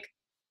feel like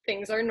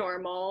things are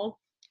normal.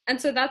 And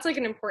so that's like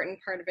an important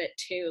part of it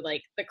too.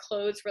 Like the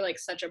clothes were like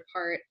such a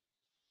part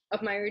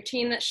of my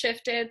routine that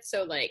shifted.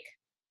 So like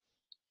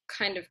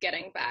kind of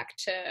getting back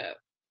to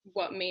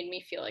what made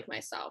me feel like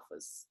myself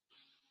was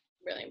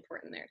really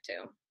important there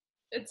too.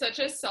 It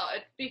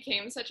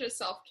became such a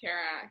self-care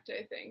act,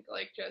 I think,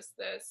 like just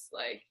this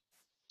like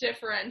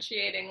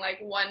differentiating like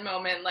one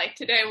moment, like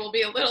today will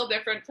be a little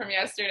different from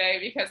yesterday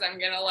because I'm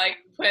gonna like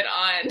put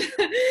on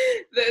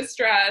this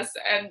dress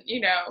and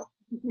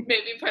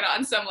maybe put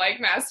on some like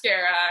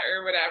mascara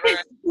or whatever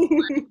and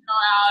like, go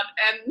out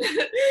and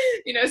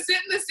sit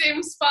in the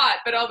same spot,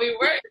 but I'll be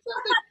wearing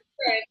something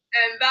different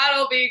and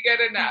that'll be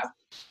good enough.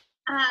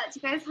 Do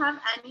you guys have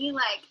any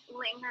like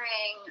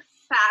lingering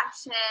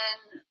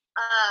fashion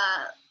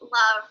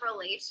love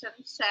relationship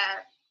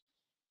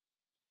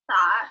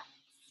thoughts,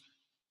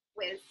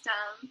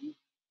 wisdom,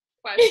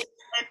 Question.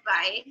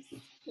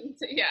 advice?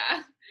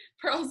 Yeah,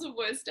 pearls of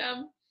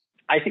wisdom.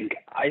 I think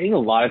a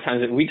lot of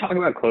times we talk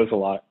about clothes a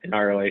lot in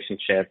our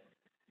relationship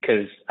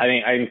because I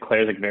think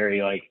Claire's like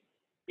very like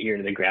ear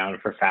to the ground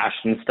for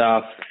fashion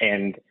stuff,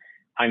 and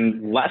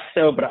I'm less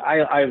so. But I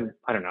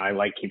don't know. I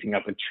like keeping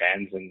up with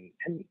trends and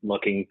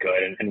looking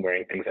good and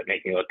wearing things that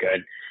make me look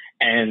good.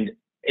 And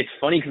it's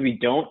funny because we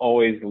don't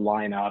always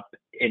line up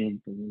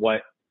in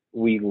what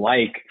we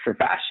like for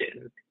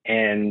fashion,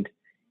 and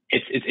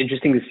it's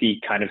interesting to see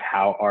kind of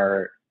how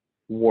our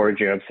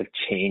wardrobes have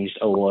changed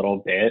a little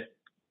bit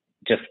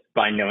just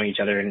by knowing each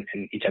other and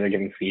each other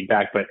giving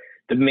feedback. But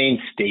the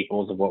main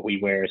staples of what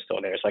we wear is still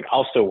there. So like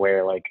I'll still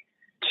wear like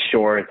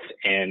shorts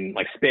and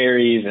like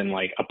Sperry's and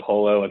like a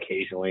polo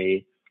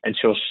occasionally, and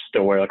she'll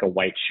still wear like a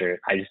white shirt.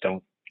 I just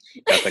don't.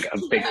 That's like a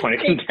big point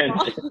of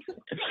contention.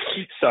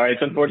 Sorry,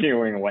 it's unfortunate you're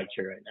wearing a white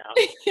shirt right now.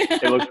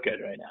 It looks good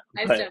right now.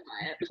 I But, stand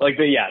by it. like,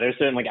 there's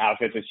certain like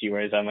outfits that she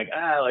wears. I'm like,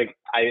 like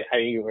I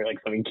wear like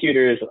something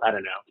cuter. So I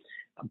don't know.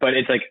 But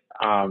it's like,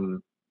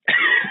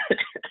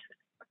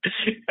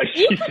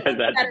 she You says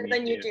that better to me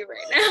than you too. do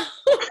right now.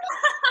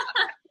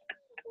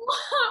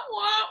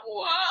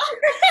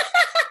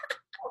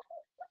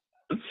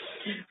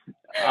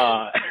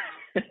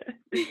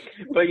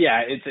 But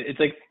yeah, it's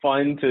like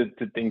fun to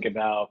think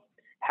about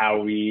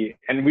how we've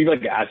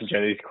like asked each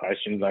other these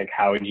questions, like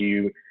how would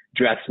you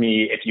dress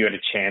me if you had a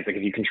chance, like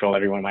if you control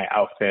every one of my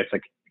outfits,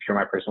 like if you're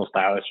my personal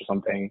stylist or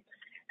something.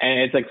 And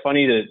it's like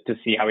funny to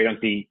see how we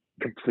don't see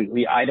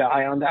completely eye to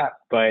eye on that,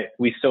 but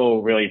we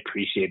still really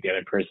appreciate the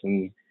other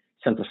person's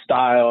sense of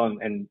style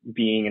and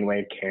being and way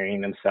of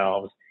carrying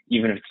themselves,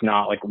 even if it's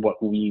not like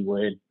what we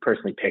would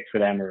personally pick for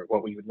them or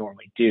what we would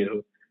normally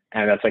do.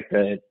 And that's like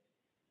the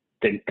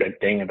good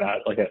thing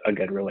about like a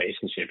good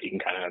relationship. You can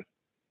kind of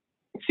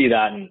see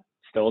that and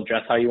still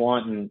dress how you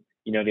want, and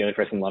the other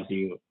person loves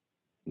you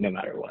no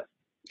matter what.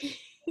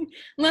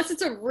 Unless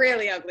it's a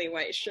really ugly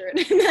white shirt.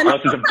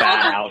 Unless it's a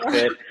bad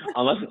outfit.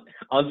 Unless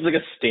it's like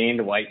a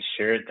stained white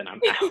shirt, then I'm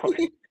out.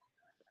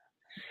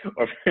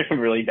 Or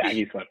really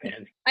baggy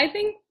sweatpants. I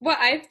think what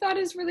I've thought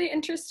is really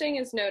interesting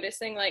is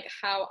noticing like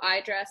how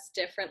I dress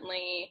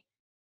differently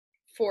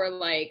for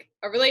like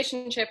a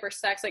relationship or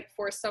sex, like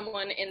for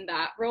someone in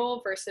that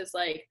role versus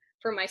like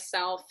for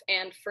myself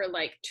and for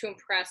like to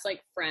impress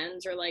like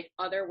friends or like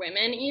other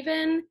women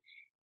even.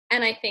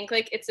 And I think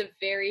like it's a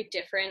very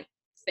different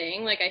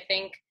thing. Like I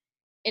think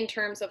in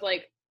terms of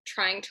like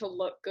trying to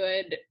look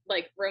good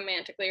like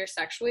romantically or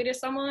sexually to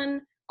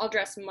someone, I'll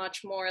dress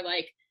much more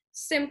like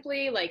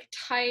simply, like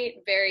tight,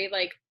 very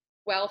like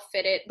well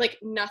fitted, like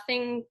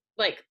nothing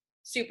like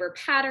super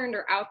patterned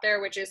or out there,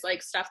 which is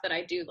like stuff that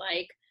I do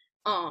like.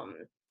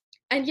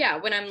 And yeah,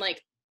 when I'm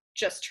like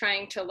just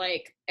trying to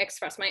like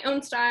express my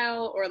own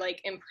style or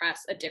like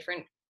impress a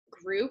different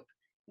group,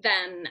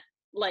 then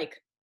like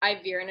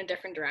I veer in a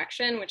different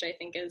direction, which I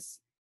think is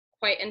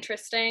quite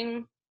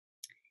interesting.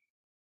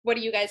 What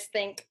do you guys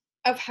think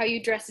of how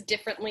you dress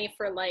differently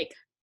for like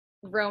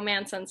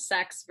romance and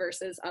sex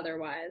versus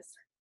otherwise?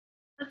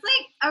 It's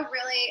like I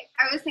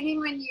was thinking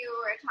when you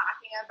were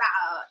talking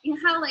about, you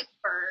know how like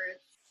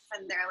birds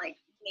when they're like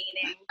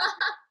mating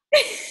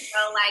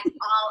go like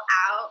all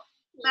out.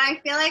 But I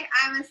feel like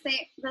I'm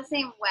the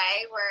same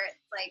way where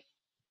it's like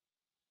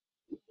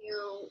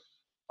you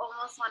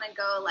almost want to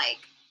go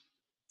like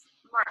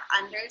more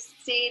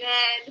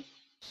understated.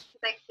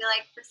 Because I feel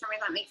like for some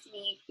reason that makes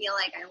me feel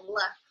like I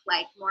look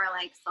like more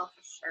like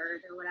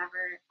self-assured or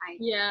whatever. I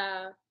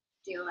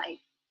do like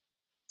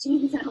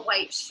jeans and a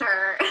white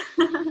shirt.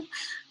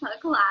 A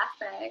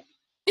classic.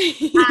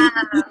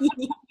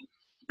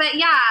 But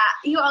yeah,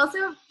 you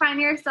also find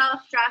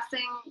yourself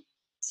dressing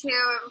to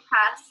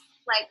impress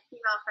like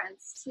female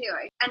friends too,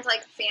 and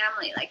like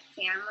family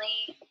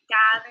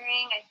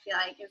gathering. I feel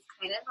like is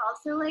kind of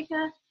also like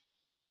a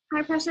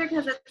high pressure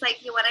because it's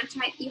like you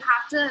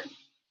have to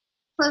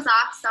close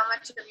off so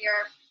much of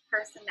your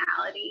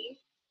personality.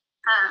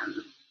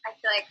 I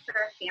feel like for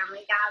a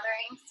family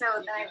gathering, so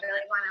then I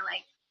really want to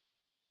like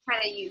try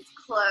to use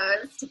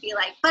clothes to be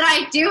like, but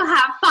I do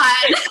have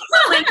fun.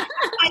 Like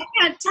I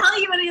can't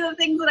tell you any of the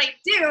things that I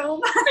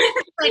do,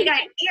 but like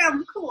I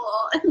am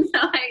cool, and so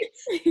I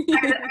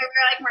wear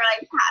like more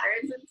like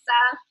patterns and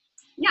stuff.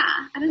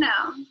 Yeah, I don't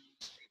know.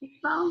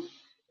 So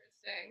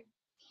interesting.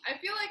 I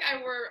feel like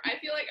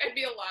I'd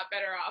be a lot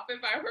better off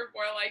if I were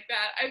more like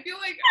that. I feel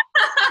like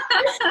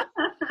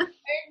I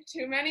have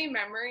too many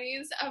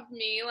memories of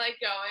me like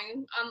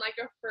going on like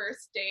a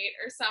first date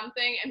or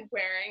something and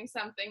wearing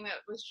something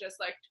that was just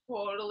like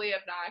totally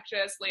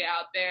obnoxiously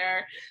out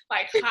there,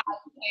 like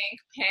hot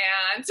pink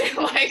pants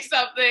or like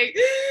something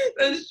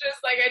that's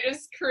just like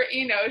it's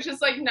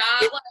just like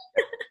not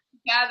like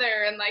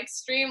together and like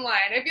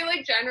streamlined. I feel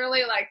like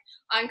generally like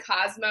on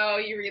Cosmo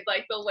you read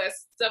like the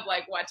lists of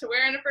like what to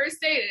wear on a first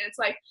date, and it's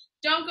like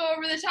don't go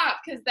over the top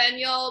because then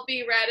you'll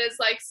be read as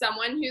like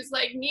someone who's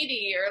like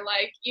needy or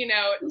like or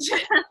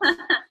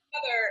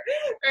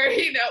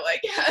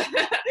like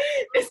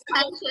it's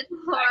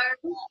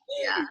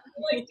yeah.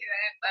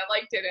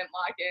 I didn't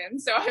lock in,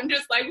 so I'm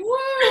just like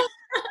whoa.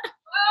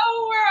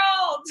 Oh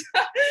world.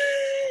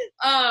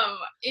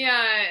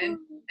 And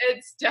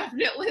it's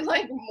definitely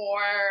like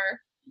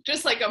more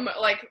just like a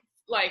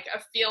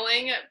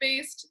feeling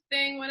based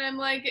thing when I'm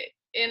like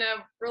in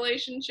a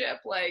relationship.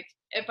 Like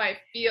if I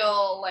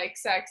feel like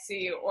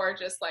sexy or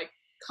just like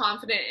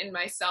confident in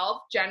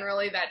myself,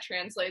 generally that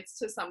translates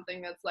to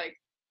something that's like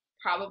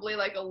probably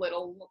like a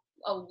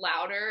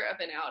louder of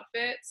an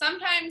outfit.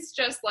 Sometimes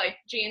just like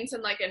jeans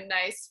and like a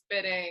nice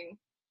fitting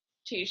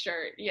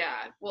t-shirt,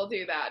 yeah, we'll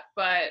do that.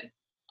 But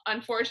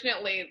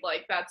unfortunately,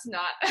 like that's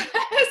not as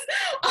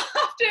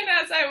often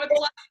as I would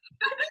like,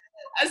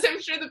 as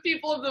I'm sure the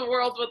people of the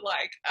world would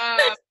like.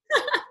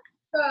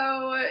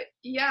 So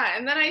yeah,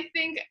 and then I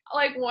think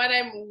like when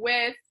I'm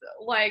with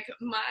like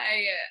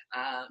my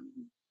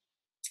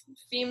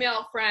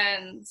female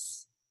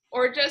friends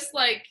or just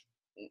like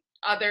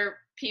other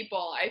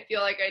people, I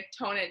feel like I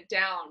tone it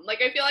down.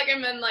 Like I feel like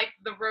I'm in like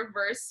the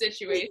reverse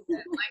situation.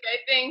 Like I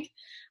think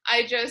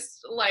I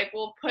just like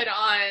will put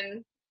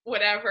on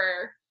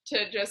whatever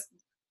to just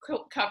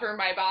cover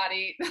my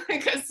body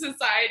because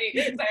society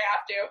says I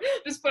have to.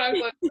 Just put on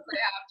clothes because I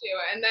have to.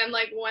 And then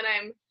like when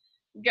I'm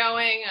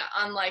going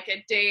on like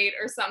a date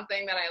or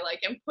something that I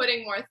like am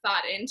putting more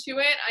thought into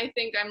it, I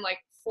think I'm like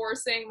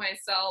forcing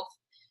myself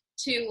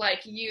to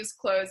like use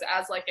clothes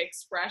as like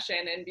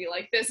expression and be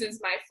like, this is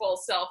my full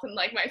self and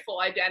like my full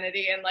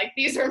identity and like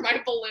these are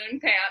my balloon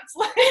pants,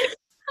 like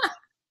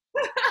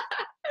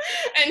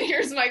and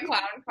here's my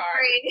clown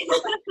car.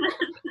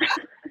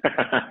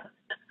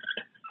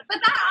 But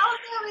that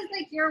also is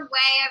like your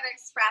way of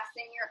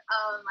expressing your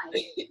own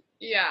like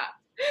yeah.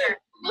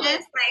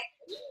 Just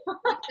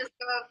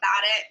go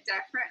about it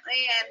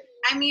differently. And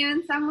I mean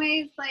in some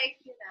ways like,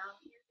 it's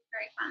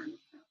very fun.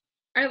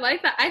 I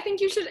like that. I think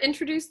you should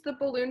introduce the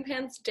balloon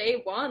pants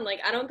day one. Like,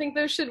 I don't think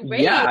those should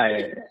wait.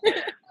 Yeah.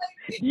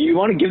 You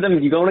want to give them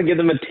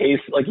a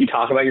taste. Like, you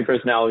talk about your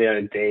personality on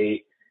a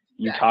date.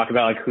 You talk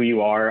about like who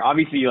you are.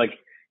 Obviously, like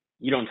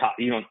you don't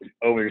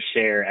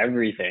overshare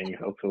everything.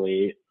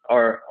 Hopefully,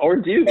 or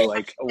do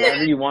like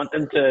whatever you want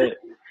them to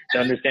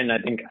understand. I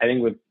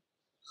think with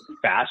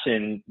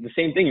fashion, the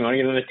same thing. You want to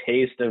give them a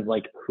taste of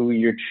like who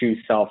your true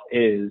self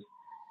is.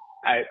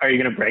 Are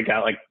you gonna break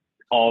out like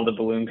all the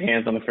balloon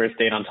pants on the first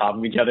date on top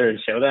of each other and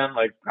show them?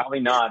 Like probably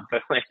not,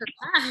 but like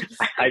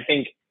I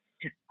think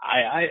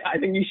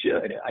you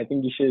should. I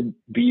think you should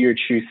be your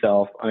true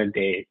self on a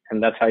date,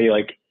 and that's how you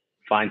like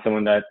find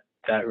someone that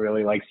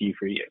really likes you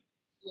for you.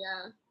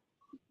 Yeah.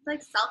 It's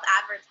like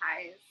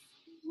self-advertise.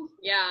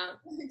 Yeah.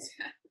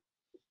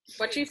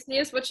 What you see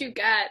is what you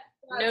get.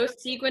 No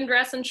sequin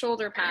dress and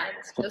shoulder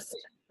pads. Just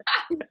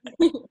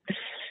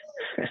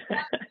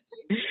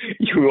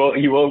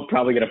You will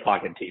probably get a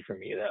pocket tee from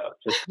me though.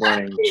 Just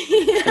warning.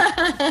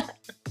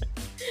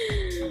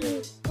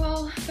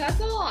 Well,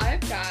 that's all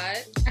I've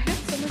got. I had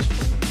so much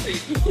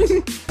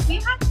fun. We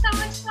had so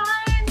much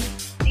fun.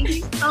 Thank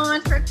you so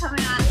much for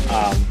coming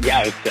on.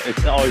 Yeah,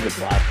 it's always a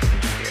blast.